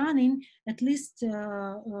not running, at least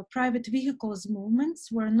private vehicles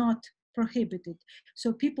movements were not prohibited.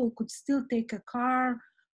 So people could still take a car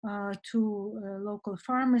to a local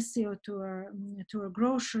pharmacy or to a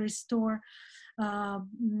grocery store.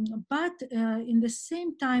 But in the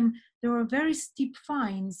same time, there were very steep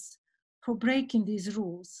fines for breaking these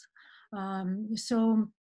rules. So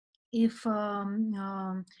if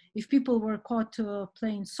people were caught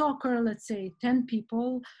playing soccer, let's say 10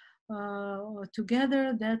 people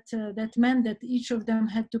together, that meant that each of them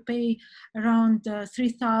had to pay around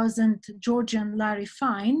 3,000 Georgian lari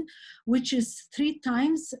fine, which is 3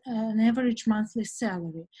 times an average monthly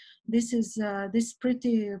salary. This is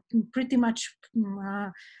pretty much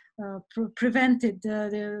prevented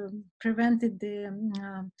the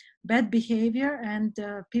bad behavior, and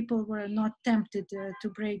people were not tempted to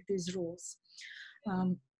break these rules.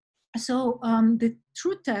 The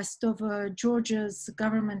true test of Georgia's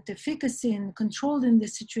government efficacy in controlling the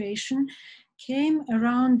situation came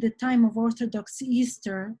around the time of Orthodox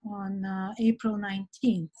Easter on April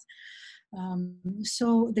 19th.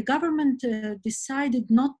 So the government decided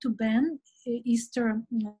not to ban Easter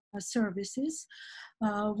services,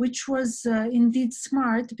 which was indeed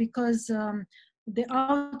smart, because the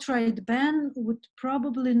outright ban would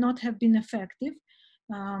probably not have been effective.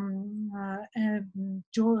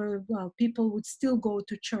 People would still go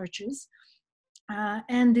to churches,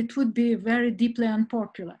 and it would be very deeply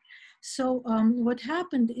unpopular. So what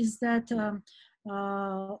happened is that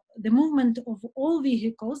the movement of all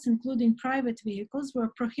vehicles, including private vehicles, were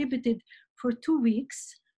prohibited for 2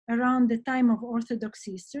 weeks around the time of Orthodox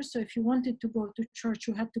Easter. So if you wanted to go to church,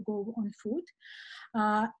 you had to go on foot.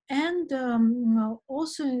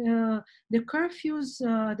 Also the curfews,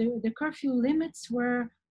 the curfew limits were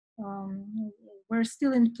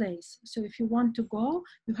still in place. So if you want to go,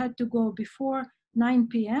 you had to go before 9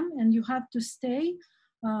 p.m. and you have to stay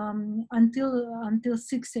until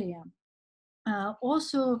 6 a.m.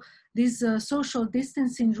 Also, these social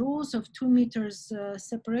distancing rules of 2 meters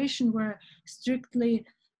separation were strictly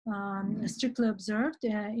observed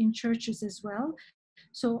in churches as well.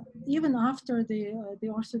 So even after the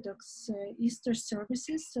Orthodox Easter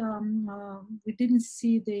services, we didn't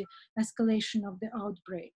see the escalation of the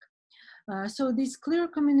outbreak. So these clear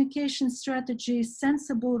communication strategies,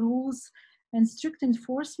 sensible rules, and strict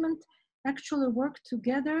enforcement actually worked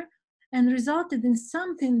together and resulted in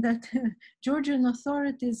something that Georgian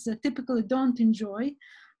authorities typically don't enjoy,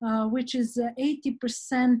 which is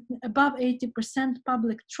 80%, above 80%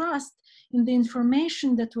 public trust in the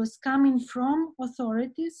information that was coming from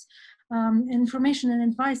authorities, information and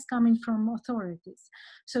advice coming from authorities.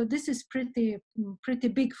 So this is pretty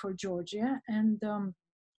big for Georgia, and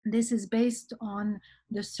this is based on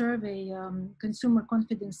the survey, consumer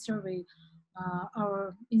confidence survey,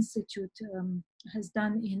 our institute has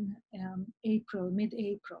done in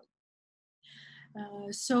mid-April.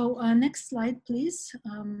 So next slide, please.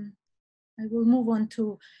 I will move on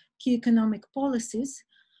to key economic policies.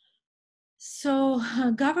 So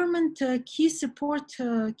government key support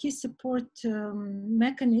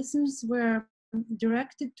mechanisms were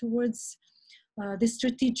directed towards the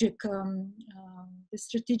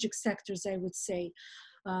strategic sectors, I would say.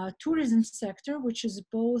 Tourism sector, which is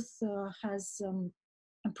both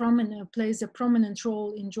plays a prominent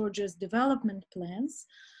role in Georgia's development plans,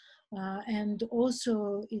 and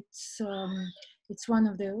also it's one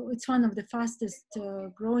of the fastest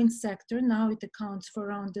growing sector. Now it accounts for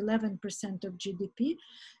around 11% of GDP.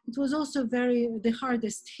 It was also the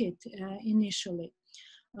hardest hit initially.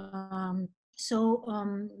 The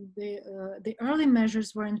early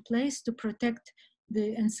measures were in place to protect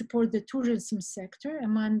and support the tourism sector.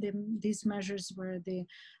 Among these measures were the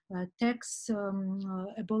tax,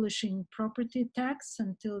 abolishing property tax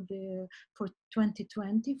for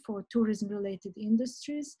 2020 for tourism-related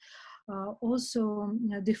industries. Also,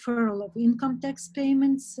 deferral of income tax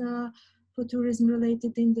payments for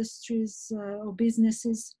tourism-related industries or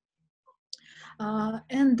businesses.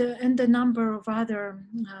 And a number of other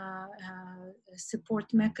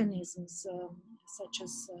support mechanisms, such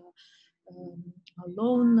as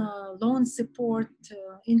loan support,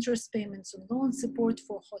 interest payments on loan support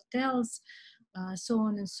for hotels, so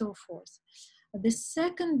on and so forth. The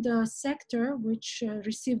second sector which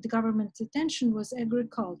received government attention was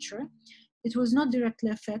agriculture. It was not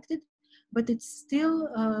directly affected, but it still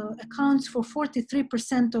accounts for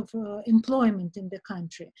 43% of employment in the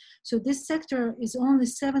country. So this sector is only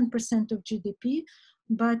 7% of GDP,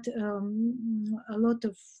 but a lot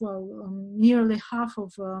of, nearly half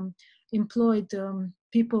of employed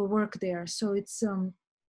people work there. So it's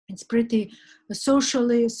pretty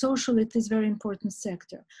socially it is very important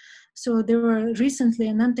sector. So there were recently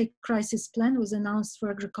an anti-crisis plan was announced for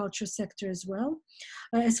agriculture sector as well.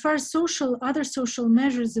 As far as other social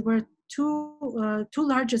measures, there were two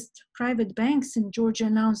largest private banks in Georgia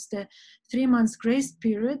announced a 3-month grace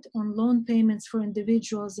period on loan payments for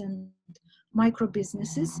individuals and micro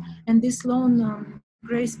businesses, and this loan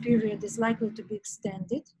grace period is likely to be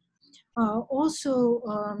extended. Also,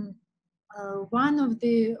 one of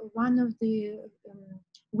the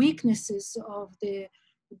weaknesses of the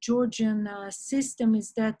Georgian system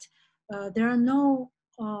is that there are no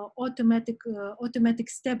automatic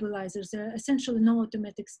stabilizers. There are essentially no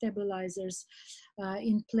automatic stabilizers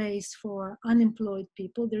in place for unemployed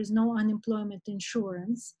people. There is no unemployment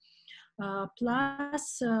insurance.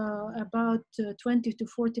 Plus about 20 to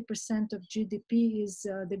 40% of GDP is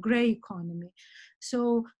the gray economy.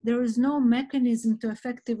 So there is no mechanism to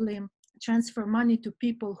effectively transfer money to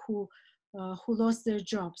people who lost their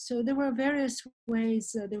jobs. So there were various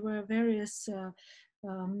ways, there were various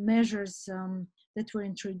measures that were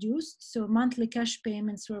introduced. So monthly cash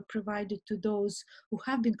payments were provided to those who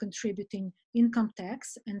have been contributing income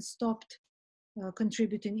tax and stopped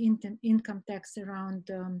contributing income tax around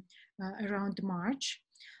March.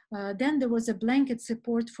 Then there was a blanket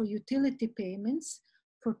support for utility payments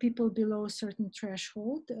for people below a certain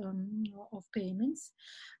threshold of payments.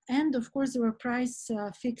 And of course, there were price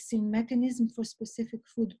fixing mechanisms for specific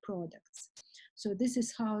food products. So this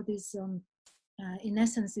is how this, in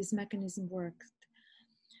essence, this mechanism worked.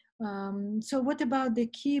 So what about the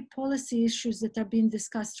key policy issues that are being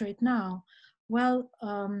discussed right now? Well,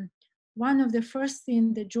 one of the first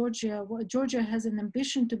things that Georgia has an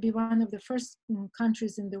ambition to be one of the first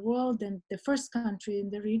countries in the world and the first country in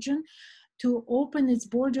the region to open its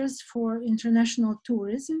borders for international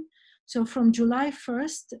tourism. So from July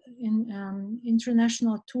 1st,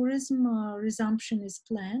 international tourism resumption is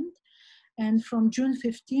planned. And from June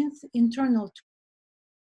 15th, internal.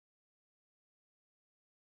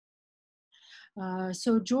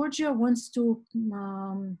 So Georgia wants to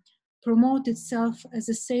promote itself as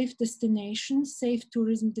a safe destination, safe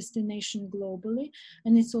tourism destination globally,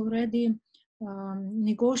 and it's already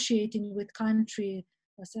negotiating with country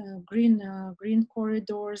green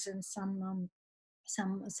corridors and some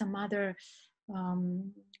other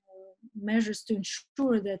measures to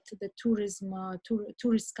ensure that the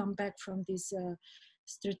tourists come back from these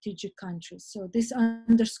strategic countries. So this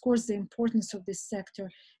underscores the importance of this sector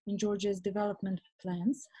in Georgia's development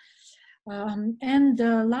plans. And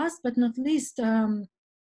last but not least, the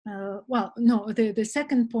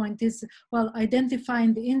second point is,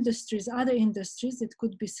 identifying the industries, other industries that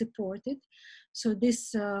could be supported. So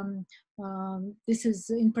this is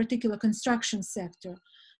in particular construction sector.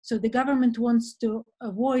 So the government wants to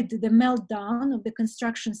avoid the meltdown of the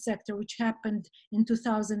construction sector, which happened in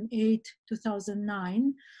 2008,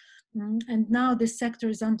 2009. And now this sector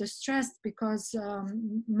is under stress because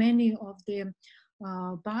many of the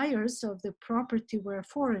buyers of the property were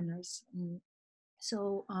foreigners.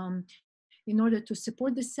 So in order to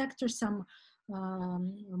support this sector, some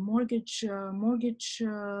mortgage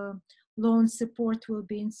loan support will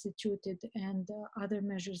be instituted, and other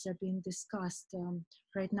measures are being discussed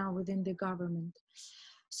right now within the government.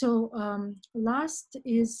 So last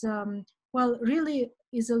is, really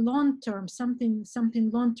is a long-term, something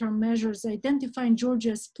long-term measures identifying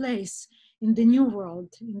Georgia's place in the new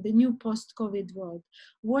world, in the new post-COVID world.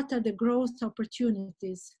 What are the growth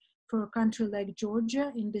opportunities for a country like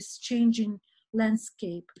Georgia in this changing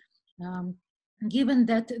landscape? Given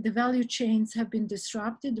that the value chains have been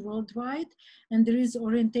disrupted worldwide and there is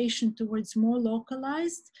orientation towards more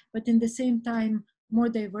localized, but in the same time, more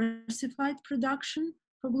diversified production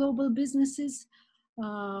for global businesses,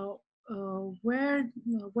 where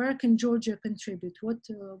can Georgia contribute?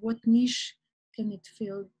 What niche can it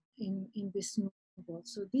fill in this new world?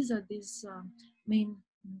 So these are main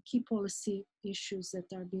key policy issues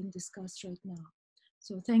that are being discussed right now.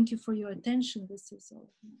 So thank you for your attention. This is all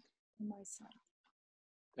on my side.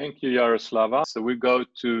 Thank you, Yaroslava. So we go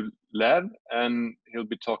to Lev, and he'll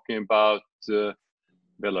be talking about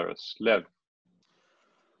Belarus. Lev.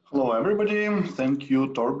 Hello, everybody. Thank you,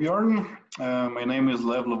 Torbjörn. My name is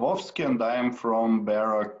Lev Lvovsky, and I am from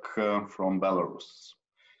Barak, from Belarus.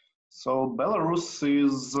 So Belarus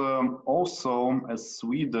is also, as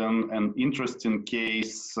Sweden, an interesting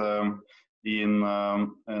case in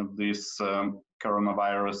this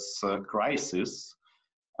coronavirus crisis.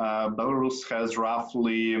 Belarus has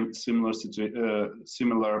roughly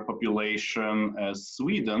similar population as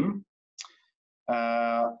Sweden.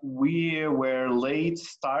 We were late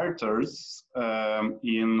starters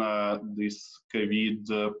in this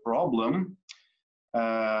COVID problem,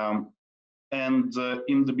 and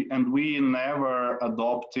we never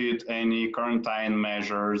adopted any quarantine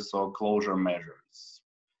measures or closure measures.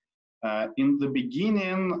 In the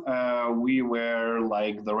beginning, we were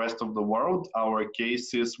like the rest of the world. Our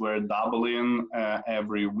cases were doubling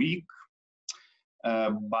every week.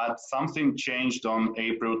 But something changed on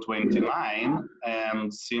April 29,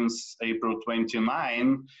 and since April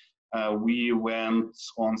 29, we went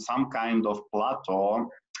on some kind of plateau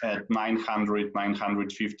at 900,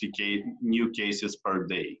 950 new cases per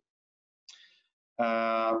day.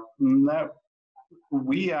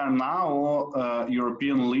 We are now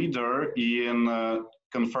European leader in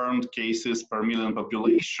confirmed cases per million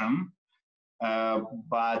population.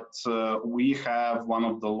 But we have one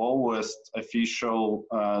of the lowest official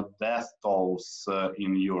death tolls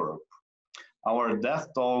in Europe. Our death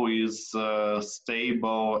toll is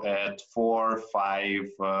stable at 4,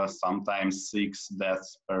 5, sometimes 6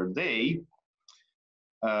 deaths per day,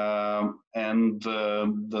 and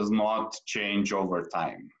does not change over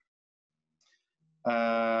time.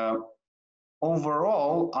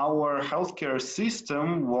 Overall, our healthcare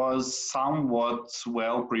system was somewhat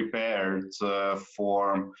well prepared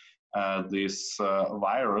for this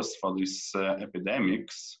virus, for these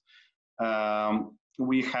epidemics.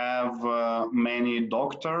 We have many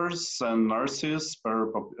doctors and nurses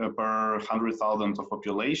per 100,000 of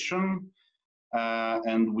population,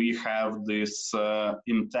 and we have this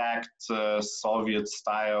intact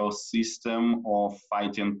Soviet-style system of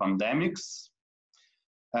fighting pandemics.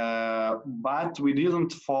 But we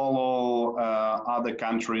didn't follow other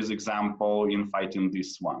countries' example in fighting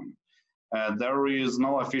this one. There is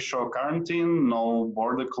no official quarantine, no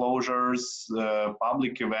border closures,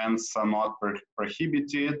 public events are not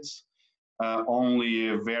prohibited,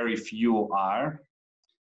 only very few are.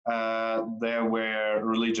 There were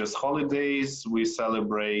religious holidays. We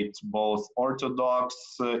celebrate both Orthodox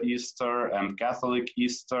Easter and Catholic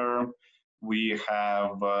Easter. We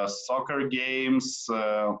have soccer games.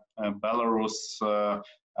 Belarus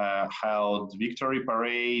held victory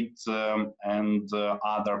parades and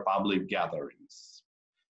other public gatherings.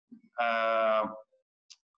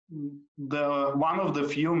 One of the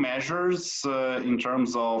few measures in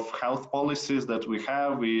terms of health policies that we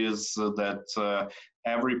have is that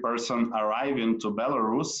every person arriving to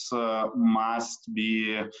Belarus must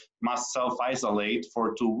self-isolate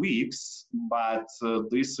for 2 weeks, but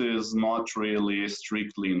this is not really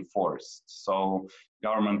strictly enforced. So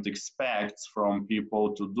government expects from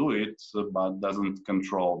people to do it, but doesn't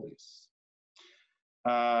control this.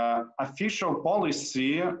 Official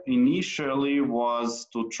policy initially was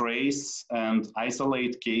to trace and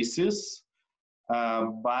isolate cases,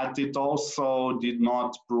 but it also did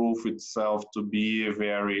not prove itself to be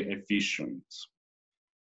very efficient.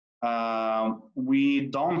 We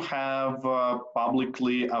don't have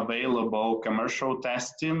publicly available commercial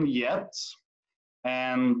testing yet,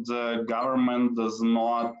 and the government does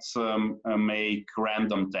not make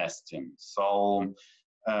random testing. So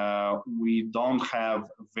we don't have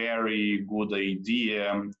very good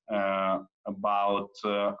idea about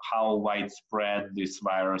how widespread this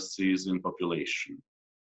virus is in population.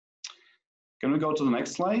 Can we go to the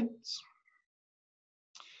next slide?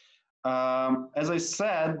 As I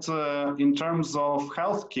said, in terms of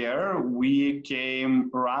healthcare, we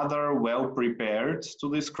came rather well prepared to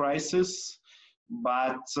this crisis.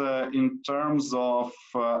 But in terms of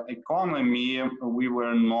economy, we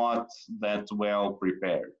were not that well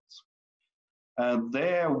prepared.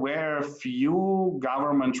 There were few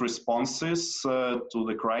government responses to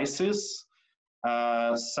the crisis.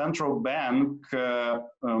 Central bank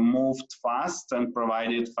moved fast and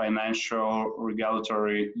provided financial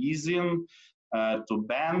regulatory easing to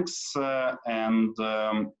banks and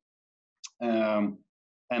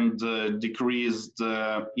decreased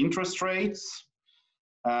interest rates.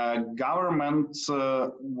 Government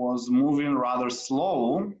was moving rather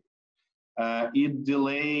slow. It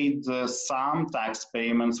delayed some tax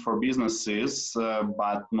payments for businesses,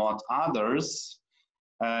 but not others.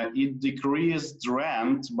 It decreased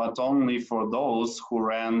rent, but only for those who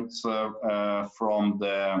rent from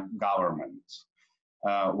the government.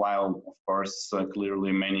 While, of course,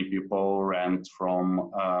 clearly many people rent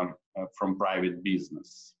from private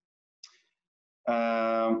business.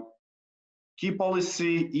 Key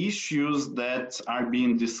policy issues that are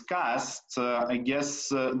being discussed, I guess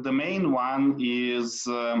the main one is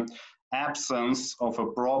absence of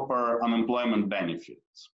a proper unemployment benefit.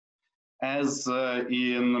 As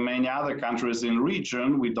in many other countries in the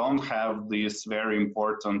region, we don't have this very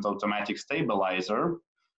important automatic stabilizer.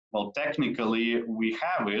 Well, technically we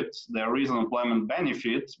have it. There is an unemployment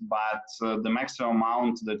benefit, but the maximum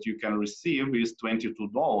amount that you can receive is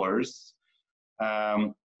 $22.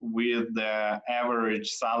 With the average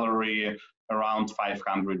salary around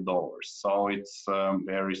 $500. So it's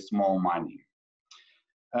very small money.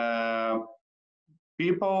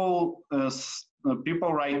 People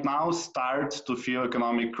right now start to feel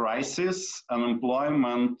economic crisis.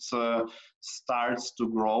 Unemployment starts to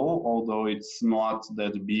grow, although it's not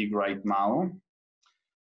that big right now.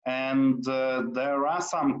 And there are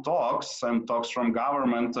some talks from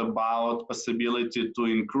government about possibility to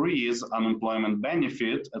increase unemployment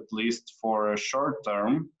benefit, at least for a short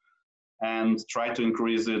term, and try to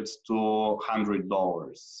increase it to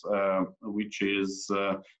 $100, which is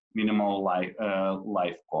minimal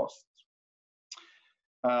life cost.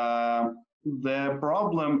 The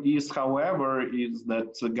problem is, however, is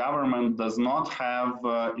that the government does not have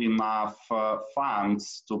enough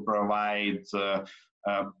funds to provide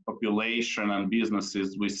population and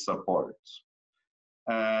businesses with support.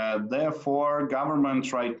 Therefore,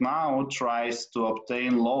 government right now tries to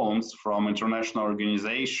obtain loans from international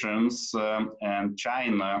organizations and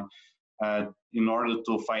China in order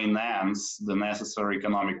to finance the necessary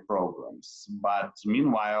economic programs. But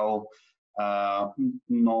meanwhile,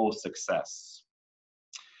 no success.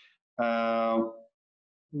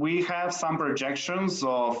 We have some projections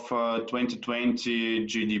of 2020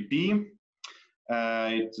 GDP.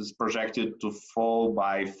 It is projected to fall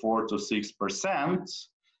by 4 to 6%,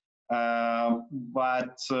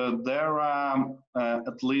 but there are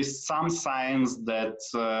at least some signs that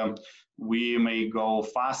we may go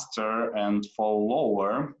faster and fall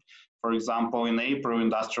lower. For example, in April,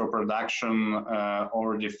 industrial production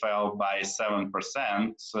already fell by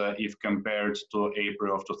 7% if compared to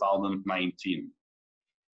April of 2019.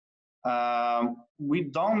 We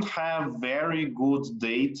don't have very good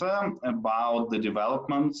data about the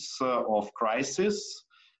developments of crisis.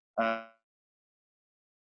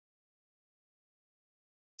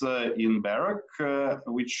 In Barak,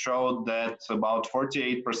 which showed that about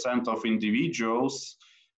 48% of individuals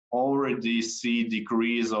already see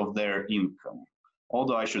decrease of their income.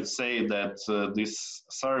 Although I should say that this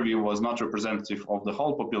survey was not representative of the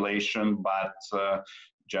whole population, but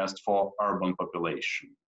just for urban population.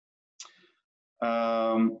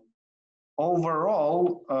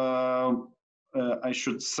 Overall, I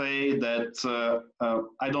should say that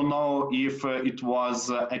I don't know if it was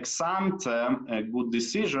ex ante a good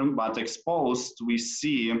decision, but exposed, we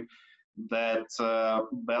see that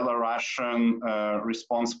Belarusian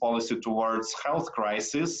response policy towards health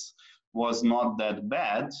crisis was not that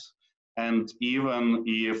bad. And even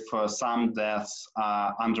if some deaths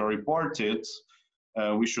are underreported,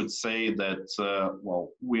 we should say that, well,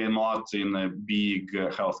 we are not in a big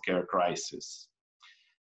healthcare crisis.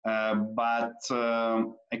 But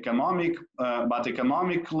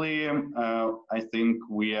economically, I think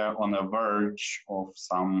we are on a verge of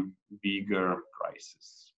some bigger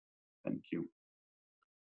crisis. Thank you.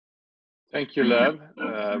 Thank you, Lev.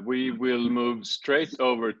 We will move straight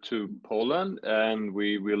over to Poland, and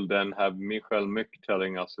we will then have Michal Myk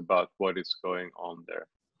telling us about what is going on there.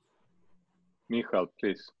 Michal,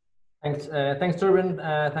 please. Thanks, thanks, Turbin.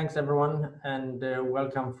 Thanks, everyone, and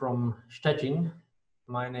welcome from Szczecin.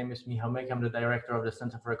 My name is Michal Myk. I'm the director of the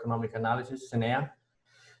Center for Economic Analysis, CENEA,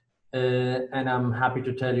 and I'm happy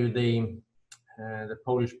to tell you the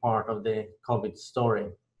Polish part of the COVID story.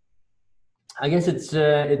 I guess it's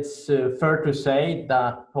fair to say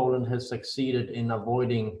that Poland has succeeded in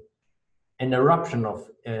avoiding an eruption of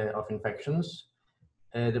infections.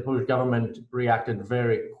 The Polish government reacted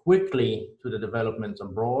very quickly to the developments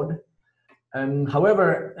abroad.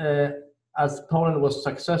 However, as Poland was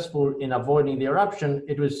successful in avoiding the eruption,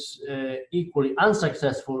 it was equally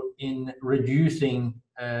unsuccessful in reducing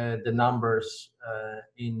the numbers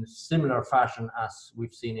in similar fashion as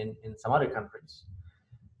we've seen in some other countries.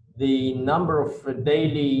 The number of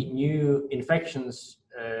daily new infections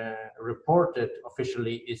reported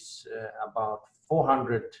officially is about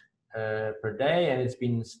 400 per day, and it's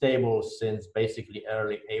been stable since basically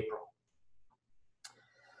early April.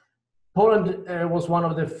 Poland was one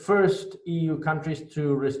of the first EU countries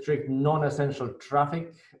to restrict non-essential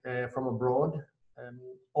traffic from abroad.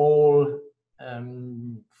 All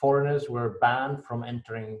foreigners were banned from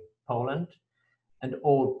entering Poland, and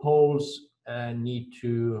all Poles need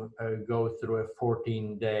to go through a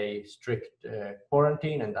 14-day strict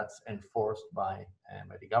quarantine, and that's enforced by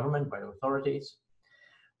the government, by the authorities.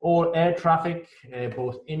 All air traffic,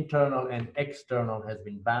 both internal and external, has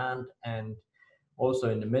been banned, and also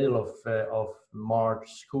in the middle of March,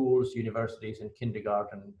 schools, universities, and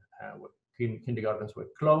kindergartens were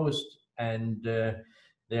closed, and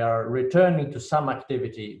they are returning to some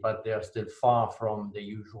activity, but they are still far from the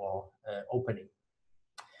usual opening.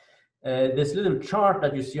 This little chart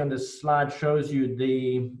that you see on this slide shows you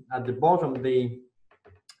at the bottom the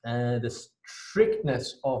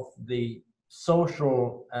strictness of the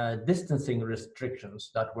social distancing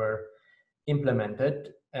restrictions that were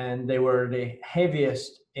implemented, and they were the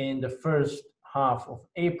heaviest in the first half of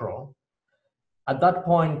April. At that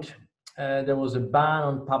point, there was a ban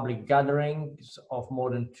on public gatherings of more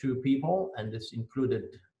than 2 people, and this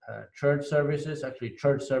included church services. Actually,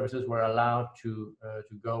 church services were allowed to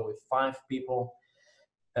go with 5 people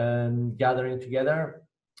gathering together.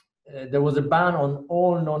 There was a ban on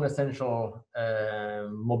all non-essential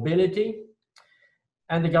mobility,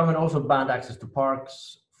 and the government also banned access to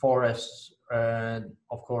parks, forests,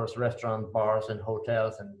 of course, restaurants, bars, and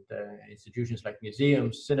hotels, and institutions like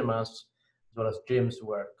museums, cinemas, as well as gyms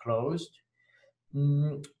were closed.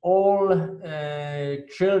 All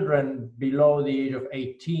children below the age of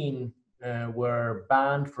 18 were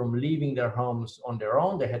banned from leaving their homes on their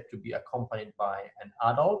own. They had to be accompanied by an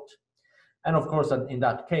adult. And of course, in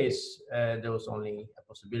that case, there was only a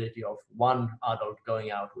possibility of one adult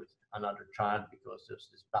going out with another child, because there's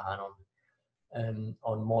this ban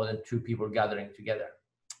on more than 2 people gathering together.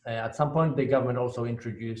 At some point, the government also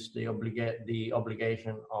introduced the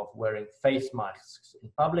obligation of wearing face masks in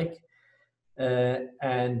public,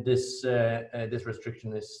 and this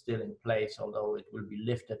restriction is still in place, although it will be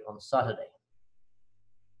lifted on Saturday.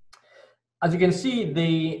 As you can see,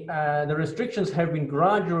 the restrictions have been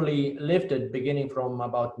gradually lifted beginning from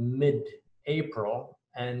about mid-April,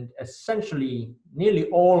 and essentially nearly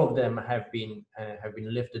all of them have been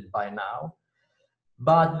lifted by now.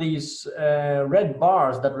 But these red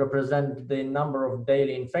bars that represent the number of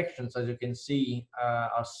daily infections, as you can see,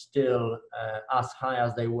 are still as high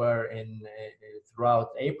as they were throughout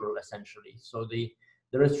April, essentially. So the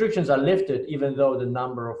restrictions are lifted even though the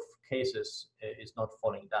number of cases is not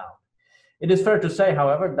falling down. It is fair to say,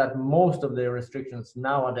 however, that most of the restrictions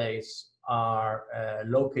nowadays are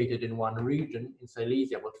located in one region, in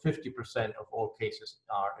Silesia. About 50% of all cases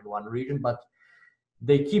are in one region, but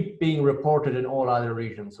they keep being reported in all other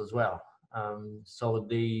regions as well. So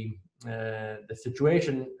the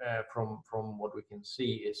situation from what we can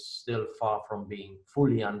see is still far from being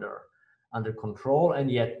fully under control, and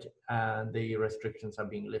yet the restrictions are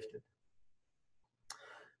being lifted.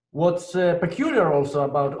 What's peculiar also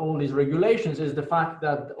about all these regulations is the fact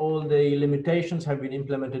that all the limitations have been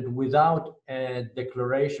implemented without a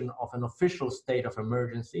declaration of an official state of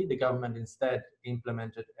emergency. The government instead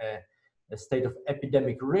implemented a state of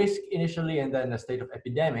epidemic risk initially, and then a state of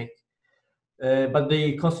epidemic. But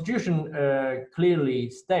the constitution clearly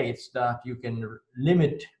states that you can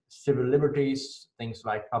limit civil liberties, things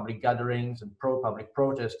like public gatherings and public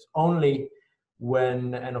protests, only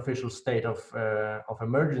when an official state of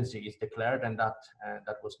emergency is declared, and that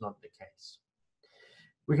was not the case.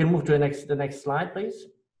 We can move to the next slide, please.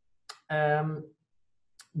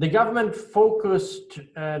 The government focused,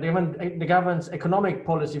 the government's economic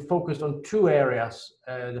policy focused on two areas.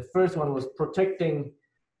 The first one was protecting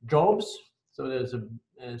jobs. So there's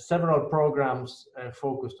several programs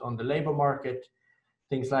focused on the labor market,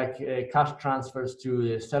 things like cash transfers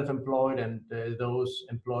to self-employed and those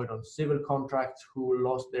employed on civil contracts who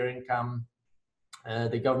lost their income.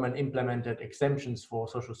 The government implemented exemptions for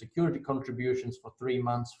social security contributions for 3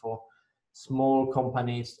 months for small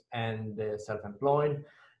companies and self-employed.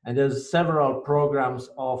 And there's several programs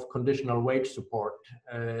of conditional wage support,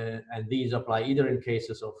 and these apply either in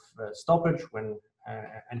cases of stoppage, when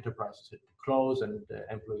enterprises had to close and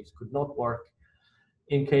employees could not work,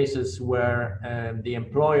 in cases where the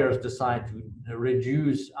employers decide to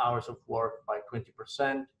reduce hours of work by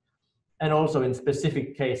 20%, and also in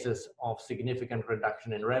specific cases of significant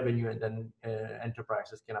reduction in revenue, and then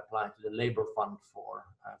enterprises can apply to the labor fund for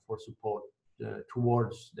support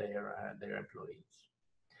towards their employees.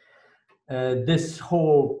 This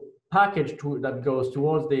whole package that goes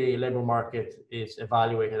towards the labor market is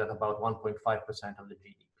evaluated at about 1.5% of the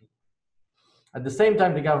GDP. At the same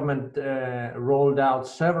time, the government rolled out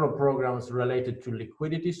several programs related to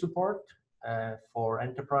liquidity support for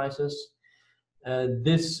enterprises.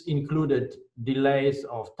 This included delays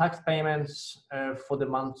of tax payments for the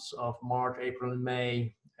months of March, April, and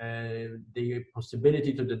May, the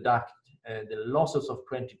possibility to deduct the losses of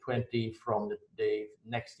 2020 from the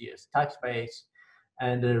next year's tax base,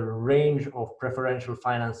 and a range of preferential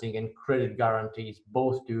financing and credit guarantees,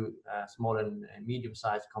 both to small and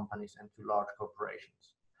medium-sized companies and to large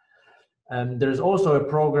corporations. There's also a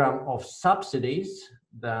program of subsidies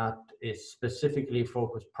that is specifically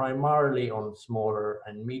focused primarily on smaller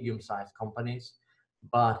and medium-sized companies,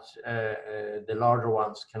 but the larger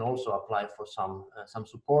ones can also apply for some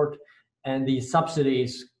support. And the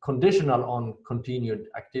subsidies, conditional on continued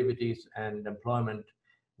activities and employment,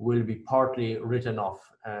 will be partly written off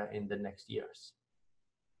in the next years.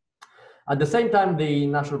 At the same time, the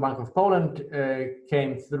National Bank of Poland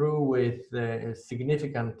came through with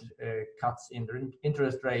significant cuts in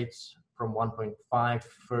interest rates from 1.5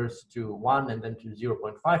 first to 1 and then to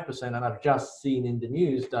 0.5%. And I've just seen in the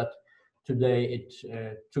news that today it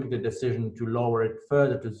took the decision to lower it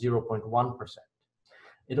further to 0.1%.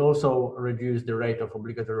 It also reduced the rate of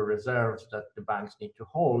obligatory reserves that the banks need to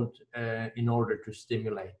hold in order to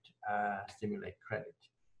stimulate credit.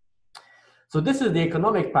 So this is the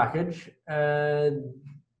economic package.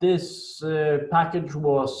 This package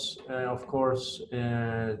was, of course,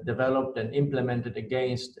 developed and implemented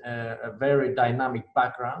against a very dynamic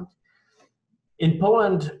background. In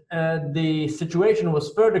Poland, the situation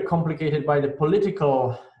was further complicated by the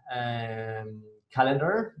political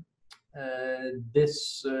calendar.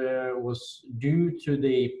 This was due to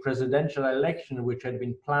the presidential election, which had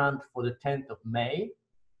been planned for the 10th of May.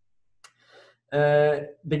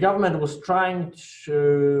 The government was trying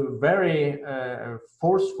to very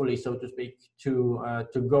forcefully, so to speak,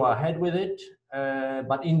 to go ahead with it,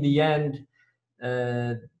 but in the end,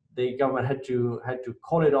 the government had to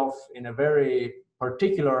call it off in a very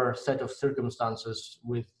particular set of circumstances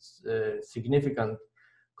with significant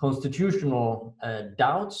constitutional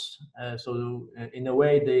doubts. So in a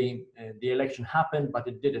way, the election happened, but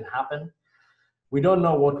it didn't happen. We don't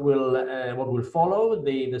know what will follow.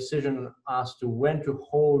 The decision as to when to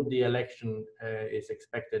hold the election is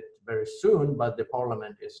expected very soon, but the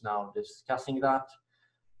parliament is now discussing that.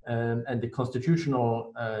 and the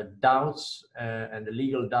constitutional doubts and the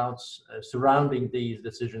legal doubts surrounding these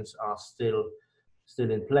decisions are still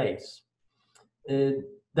in place.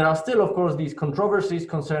 There are still, of course, these controversies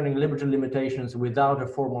concerning liberty limitations without a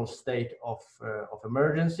formal state of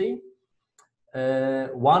emergency.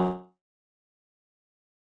 One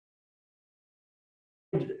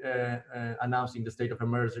announcing the state of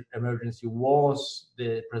emergency was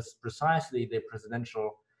precisely the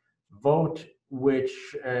presidential vote,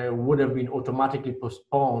 which would have been automatically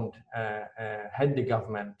postponed had the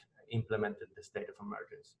government implemented the state of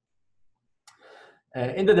emergency.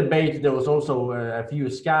 In the debate, there was also a few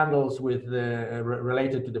scandals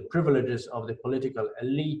related to the privileges of the political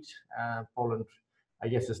elite. Poland, I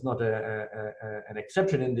guess, is not an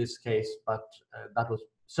exception in this case, but that was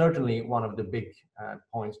certainly one of the big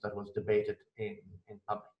points that was debated in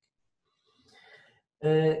public.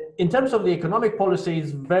 In terms of the economic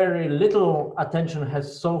policies, very little attention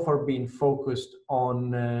has so far been focused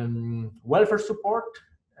on welfare support.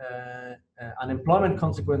 Unemployment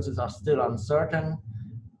consequences are still uncertain.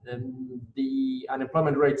 The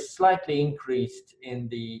unemployment rate slightly increased in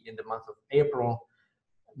the month of April,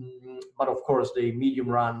 but of course the medium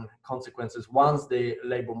run consequences once the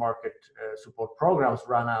labor market support programs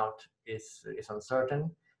run out is uncertain.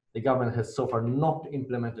 The government has so far not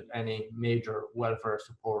implemented any major welfare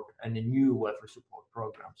support, any new welfare support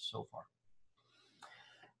programs so far.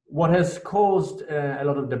 What has caused a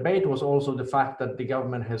lot of debate was also the fact that the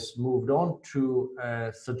government has moved on to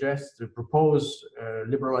propose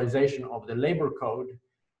liberalization of the labor code,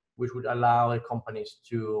 which would allow companies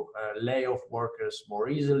to lay off workers more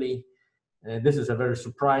easily. This is a very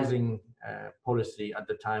surprising policy at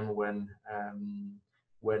the time when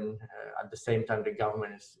at the same time the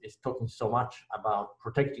government is talking so much about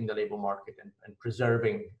protecting the labor market and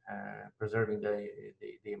preserving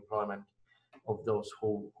the employment of those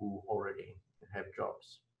who already have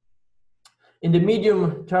jobs. In the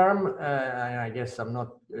medium term, I guess I'm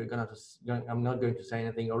not going to say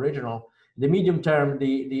anything original. In the medium term,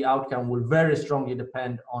 the outcome will very strongly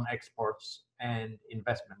depend on exports and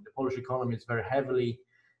investment. The Polish economy is very heavily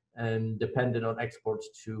dependent on exports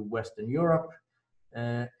to Western Europe,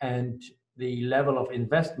 and the level of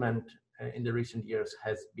investment in the recent years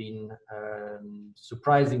has been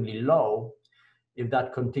surprisingly low. If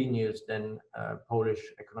that continues, then Polish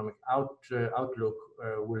economic outlook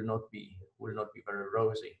will not be very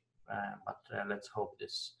rosy. But let's hope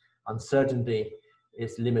this uncertainty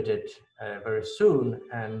is limited very soon,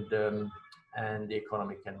 and the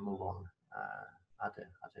economy can move on at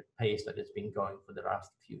a pace that it's been going for the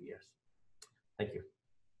last few years. Thank you.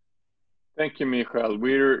 Thank you, Michael.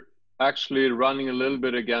 We're actually running a little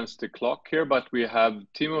bit against the clock here, but we have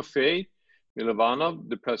Timofey Milovanov,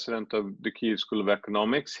 the president of the Kyiv School of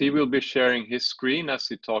Economics. He will be sharing his screen as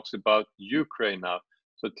he talks about Ukraine now.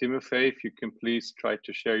 So Timofey, if you can please try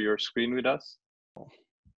to share your screen with us.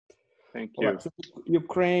 Thank you. Right. So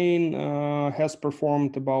Ukraine has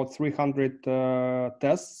performed about 300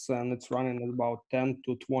 tests, and it's running at about 10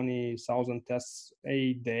 to 20,000 tests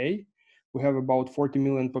a day. We have about 40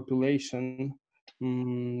 million population.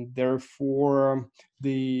 Therefore,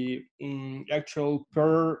 the actual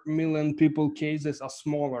per million people cases are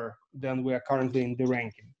smaller than we are currently in the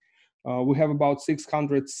ranking. We have about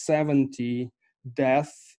 670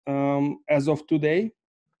 deaths as of today,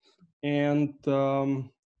 and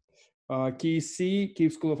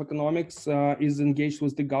Kyiv School of Economics is engaged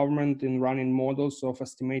with the government in running models of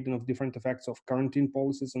estimating of different effects of quarantine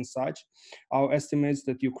policies and such. Our estimates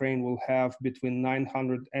that Ukraine will have between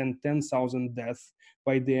 900 and 10,000 deaths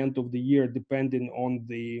by the end of the year, depending on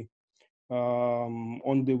the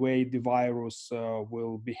way the virus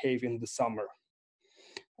will behave in the summer.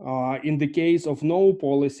 In the case of no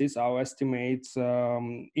policies, our estimates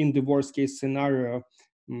in the worst case scenario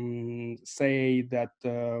say that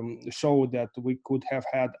show that we could have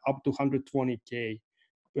had up to 120,000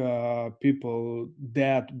 people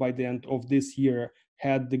dead by the end of this year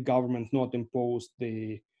had the government not imposed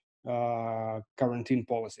the quarantine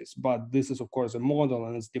policies. But this is of course a model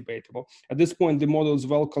and it's debatable. At this point, the model is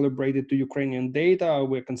well calibrated to Ukrainian data.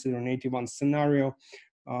 We're considering 81 scenario.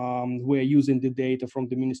 We're using the data from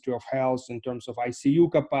the Ministry of Health in terms of ICU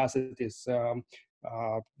capacities,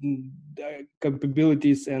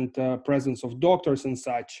 capabilities and presence of doctors and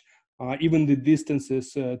such, even the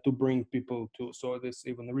distances to bring people to. So this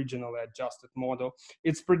even regionally adjusted model.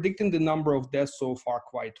 It's predicting the number of deaths so far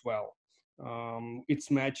quite well.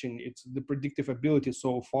 It's matching, it's the predictive ability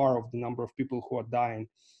so far of the number of people who are dying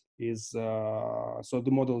is, so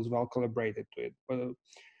the model is well calibrated to it. But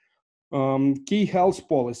Key health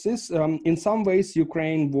policies. In some ways,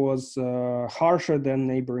 Ukraine was harsher than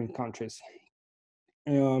neighboring countries.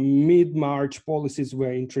 Mid-March policies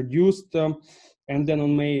were introduced, and then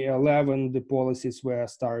on May 11, the policies were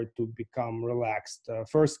started to become relaxed.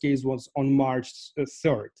 First case was on March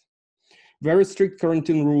 3rd. Very strict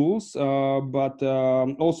quarantine rules, but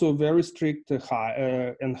also very strict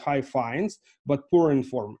and high fines, but poor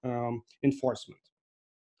enforcement.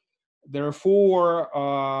 Therefore,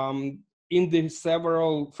 in the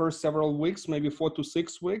first several weeks, maybe 4 to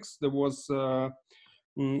 6 weeks, there was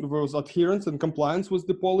adherence and compliance with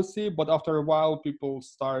the policy, but after a while, people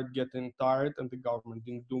started getting tired, and the government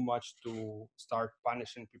didn't do much to start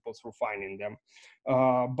punishing people through fining them.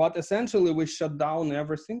 But essentially, we shut down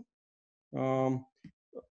everything.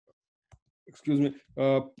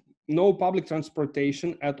 No public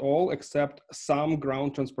transportation at all, except some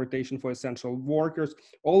ground transportation for essential workers.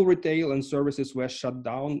 All retail and services were shut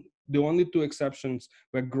down. The only two exceptions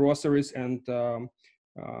were groceries and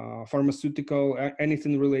pharmaceutical,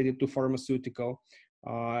 anything related to pharmaceutical.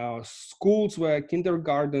 Schools were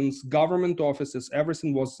kindergartens, government offices,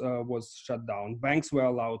 everything was shut down. Banks were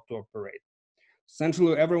allowed to operate.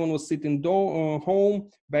 Essentially, everyone was sitting home.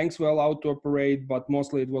 Banks were allowed to operate, but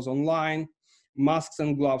mostly it was online. Masks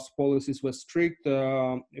and gloves policies were strict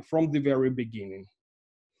from the very beginning,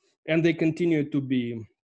 and they continue to be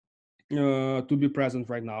present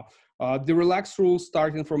right now. The relaxed rules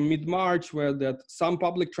starting from mid-March were that some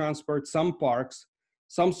public transport, some parks,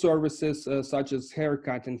 some services such as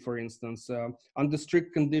haircutting, for instance, under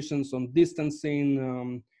strict conditions on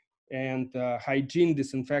distancing and hygiene,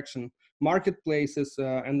 disinfection. Marketplaces,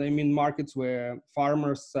 and I mean markets where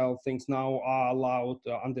farmers sell things, now are allowed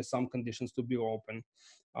under some conditions to be open.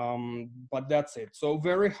 But that's it. So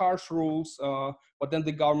very harsh rules, but then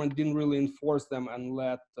the government didn't really enforce them and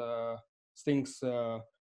let things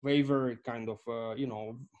waver, kind of,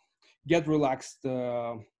 get relaxed,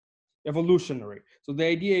 evolutionary. So the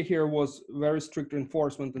idea here was very strict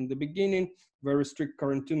enforcement in the beginning, very strict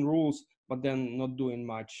quarantine rules, but then not doing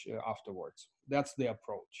much afterwards. That's the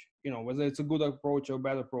approach. Whether it's a good approach or a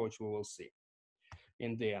bad approach, we will see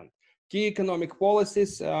in the end. Key economic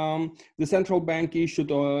policies, the central bank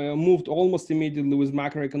moved almost immediately with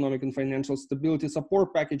macroeconomic and financial stability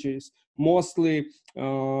support packages, mostly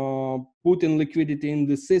putting liquidity in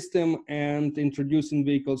the system and introducing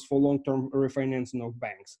vehicles for long-term refinancing of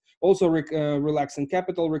banks. Also relaxing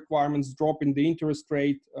capital requirements, dropping the interest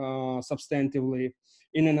rate substantively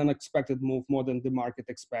in an unexpected move, more than the market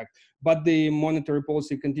expect. But the monetary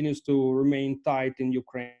policy continues to remain tight in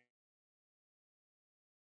Ukraine,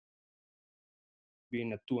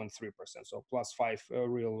 being at 2 and 3%, so +5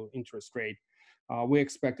 real interest rate. We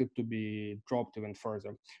expect it to be dropped even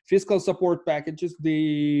further. Fiscal support packages,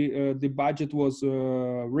 the budget was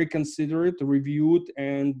reconsidered, reviewed,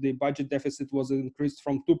 and the budget deficit was increased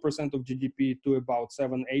from 2% of GDP to about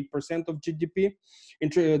 7-8% of GDP.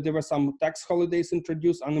 There were some tax holidays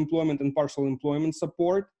introduced, unemployment and partial employment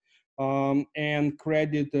support, and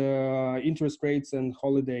credit, interest rates and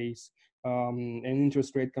holidays, and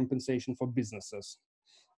interest rate compensation for businesses.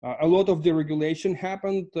 A lot of deregulation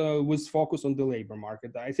happened with focus on the labor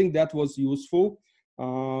market. I think that was useful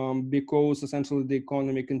because essentially the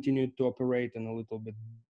economy continued to operate in a little bit,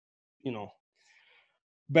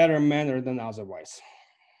 better manner than otherwise.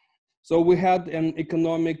 So we had an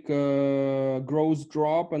economic growth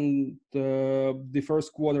drop, and the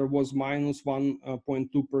first quarter was minus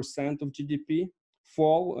 1.2% of GDP.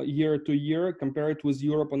 Fall year to year, compared with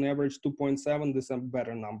Europe on average 2.7. These are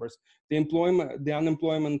better numbers. The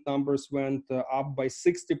unemployment numbers went up by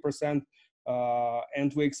 60%,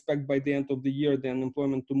 and we expect by the end of the year the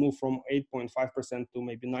unemployment to move from 8.5% to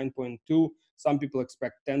maybe 9.2. Some people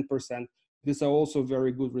expect 10%. These are also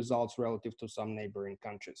very good results relative to some neighboring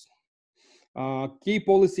countries. Key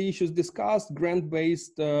policy issues discussed: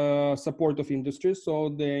 grant-based support of industry. So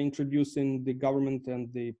they're introducing, the government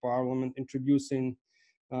and the parliament introducing,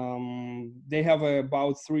 they have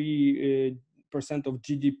about 3% of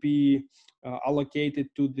GDP allocated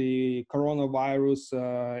to the coronavirus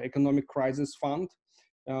economic crisis fund.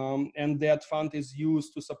 And that fund is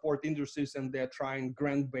used to support industries, and they're trying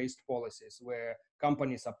grant-based policies where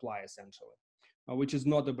companies apply essentially, which is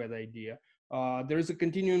not a bad idea. There is a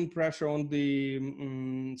continuing pressure on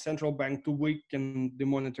the central bank to weaken the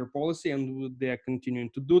monetary policy, and they are continuing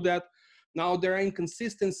to do that. Now, there are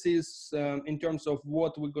inconsistencies in terms of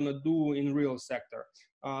what we're going to do in real sector.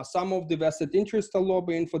 Some of the vested interests are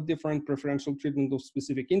lobbying for different preferential treatment of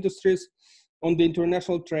specific industries. On the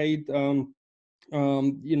international trade,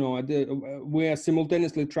 we are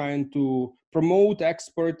simultaneously trying to promote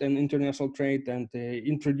export and international trade and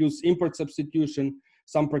introduce import substitution,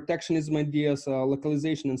 some protectionism ideas,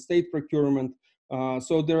 localization and state procurement.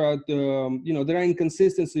 So there are, there are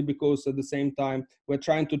inconsistency because at the same time we're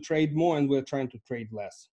trying to trade more and we're trying to trade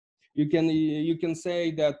less. You can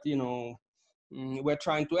say that we're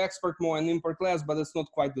trying to export more and import less, but it's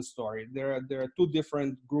not quite the story. There are two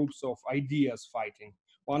different groups of ideas fighting.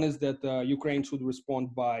 One is that Ukraine should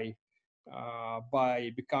respond by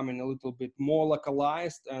becoming a little bit more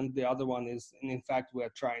localized, and the other one is, and in fact,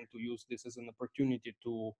 we're trying to use this as an opportunity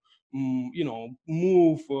to,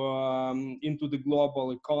 move into the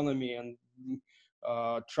global economy and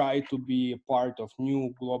try to be a part of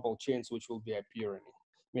new global chains which will be appearing.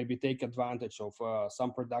 Maybe take advantage of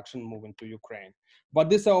some production moving to Ukraine. But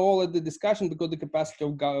these are all at the discussion because the capacity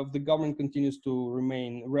of the government continues to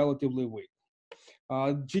remain relatively weak.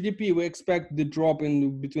 GDP, we expect the drop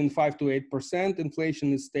in between 5 to 8%.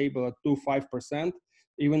 Inflation is stable at 2 to 5%,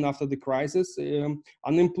 even after the crisis.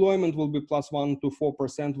 Unemployment will be plus 1 to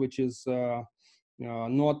 4%, which is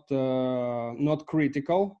not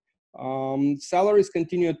critical. Salaries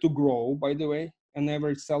continue to grow, by the way. An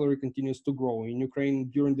average salary continues to grow in Ukraine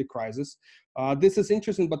during the crisis. This is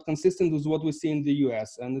interesting, but consistent with what we see in the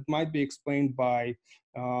US, and it might be explained by,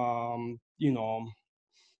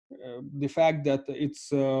 the fact that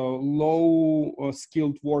it's low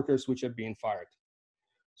skilled workers which are being fired.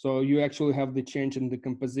 So you actually have the change in the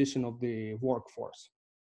composition of the workforce.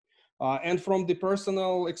 And from the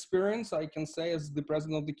personal experience, I can say as the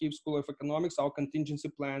president of the Kyiv School of Economics, our contingency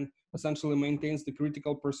plan essentially maintains the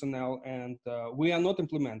critical personnel, and we are not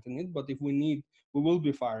implementing it, but if we need, we will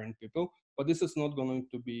be firing people, but this is not going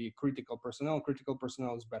to be critical personnel. Critical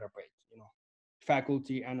personnel is better paid,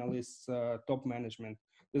 faculty, analysts, top management.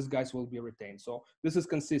 These guys will be retained. So this is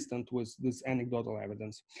consistent with this anecdotal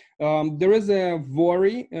evidence. There is a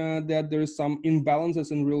worry that there is some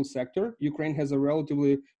imbalances in real sector. Ukraine has a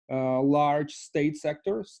relatively large state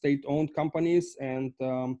sector, state-owned companies, and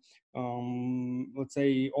let's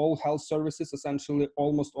say all health services, essentially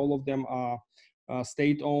almost all of them are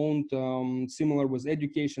state-owned, similar with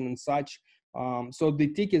education and such. So the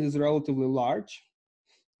ticket is relatively large.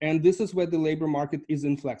 And this is where the labor market is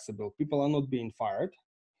inflexible. People are not being fired.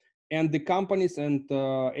 And the companies and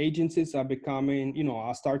agencies are becoming,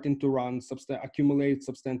 are starting to accumulate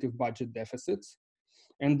substantive budget deficits.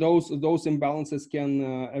 And those imbalances can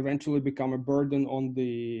eventually become a burden on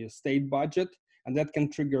the state budget, and that can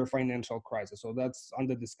trigger a financial crisis. So that's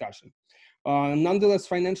under discussion. Nonetheless,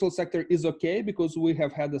 financial sector is okay because we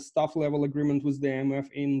have had a staff level agreement with the IMF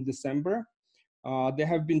in December. There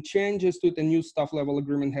have been changes to it. A new staff level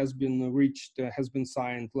agreement has been reached, has been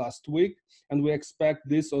signed last week, and we expect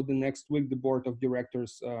this or the next week the board of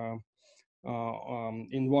directors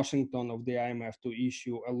in Washington of the IMF to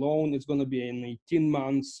issue a loan. It's going to be an 18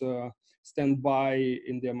 months standby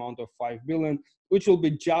in the amount of 5 billion, which will be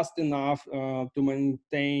just enough to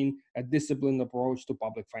maintain a disciplined approach to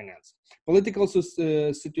public finance. Political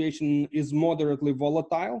situation is moderately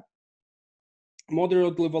volatile.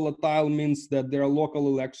 Moderately volatile means that there are local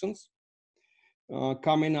elections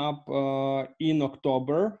coming up in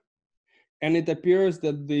October, and it appears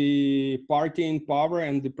that the party in power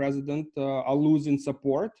and the president are losing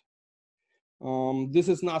support. This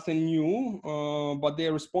is nothing new, but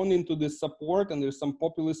they're responding to this support, and there's some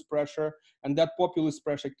populist pressure, and that populist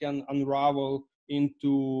pressure can unravel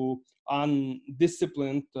into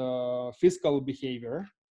undisciplined fiscal behavior.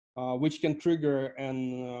 Which can trigger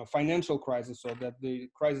a financial crisis, so that the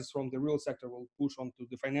crisis from the real sector will push onto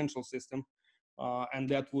the financial system, and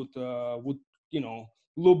that would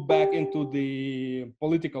loop back into the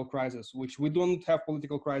political crisis, which we don't have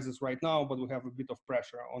political crisis right now, but we have a bit of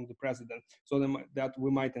pressure on the president, so that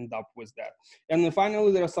we might end up with that. And then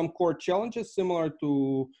finally, there are some core challenges similar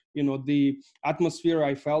to the atmosphere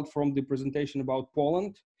I felt from the presentation about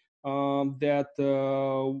Poland. That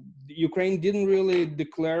Ukraine didn't really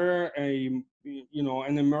declare an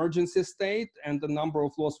emergency state, and a number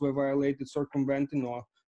of laws were violated, circumventing or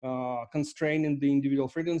constraining the individual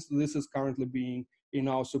freedoms. This is currently being in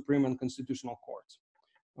our Supreme and Constitutional Courts.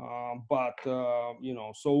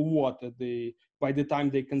 So what? By the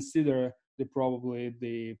time they consider, probably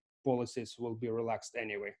the policies will be relaxed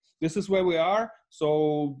anyway. This is where we are.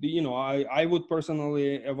 So I would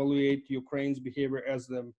personally evaluate Ukraine's behavior as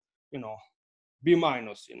the B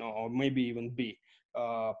minus, or maybe even B.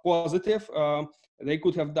 Positive. They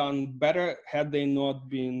could have done better had they not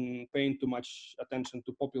been paying too much attention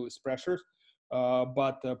to populist pressures.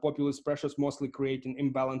 but populist pressures mostly creating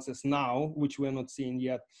imbalances now, which we're not seeing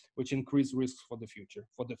yet, which increase risks for the future,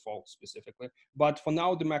 for default specifically. But for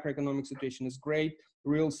now, the macroeconomic situation is great.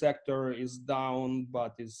 Real sector is down,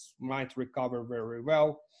 but might recover very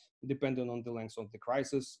well, depending on the length of the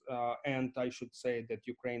crisis. And I should say that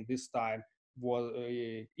Ukraine this time was,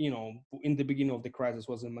 in the beginning of the crisis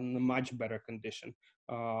was in a much better condition.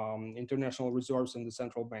 International reserves in the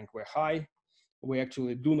central bank were high. We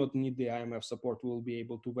actually do not need the IMF support. We'll be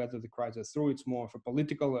able to weather the crisis through. It's more of a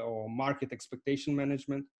political or market expectation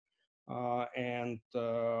management. And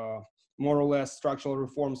more or less structural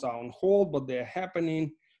reforms are on hold, but they're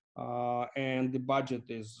happening. And the budget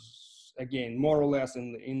is, again, more or less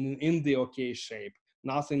in the okay shape.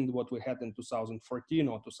 Nothing what we had in 2014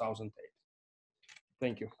 or 2008.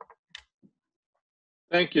 Thank you.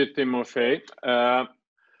 Thank you, Timofey.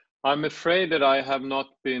 I'm afraid that I have not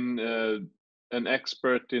been an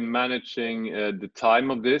expert in managing the time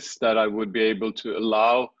of this, that I would be able to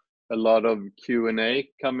allow a lot of Q&A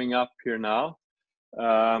coming up here now.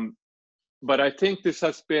 But I think this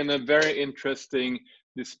has been a very interesting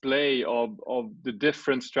display of the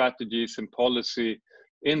different strategies and policy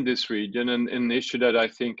in this region, and an issue that I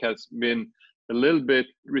think has been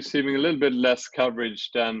receiving a little bit less coverage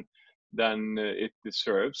than it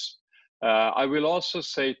deserves. I will also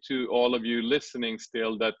say to all of you listening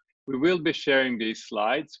still that we will be sharing these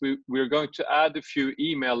slides. We're going to add a few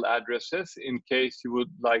email addresses in case you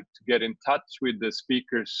would like to get in touch with the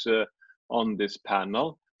speakers on this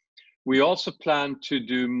panel. We also plan to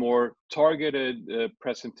do more targeted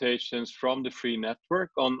presentations from the Free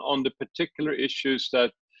Network on the particular issues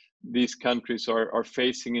that these countries are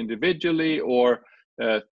facing individually or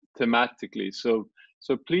thematically. So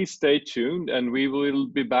please stay tuned, and we will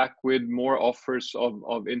be back with more offers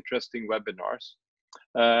of interesting webinars.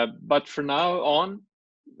 But for now on,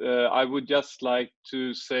 I would just like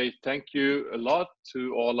to say thank you a lot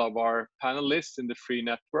to all of our panelists in the Free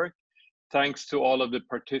Network. Thanks to all of the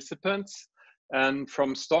participants. And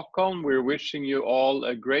from Stockholm, we're wishing you all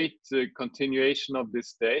a great continuation of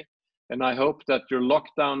this day. And I hope that your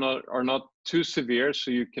lockdown are not too severe,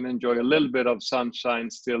 so you can enjoy a little bit of sunshine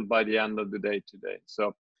still by the end of the day today.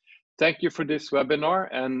 So thank you for this webinar,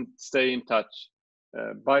 and stay in touch.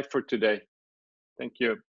 Bye for today. Thank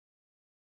you.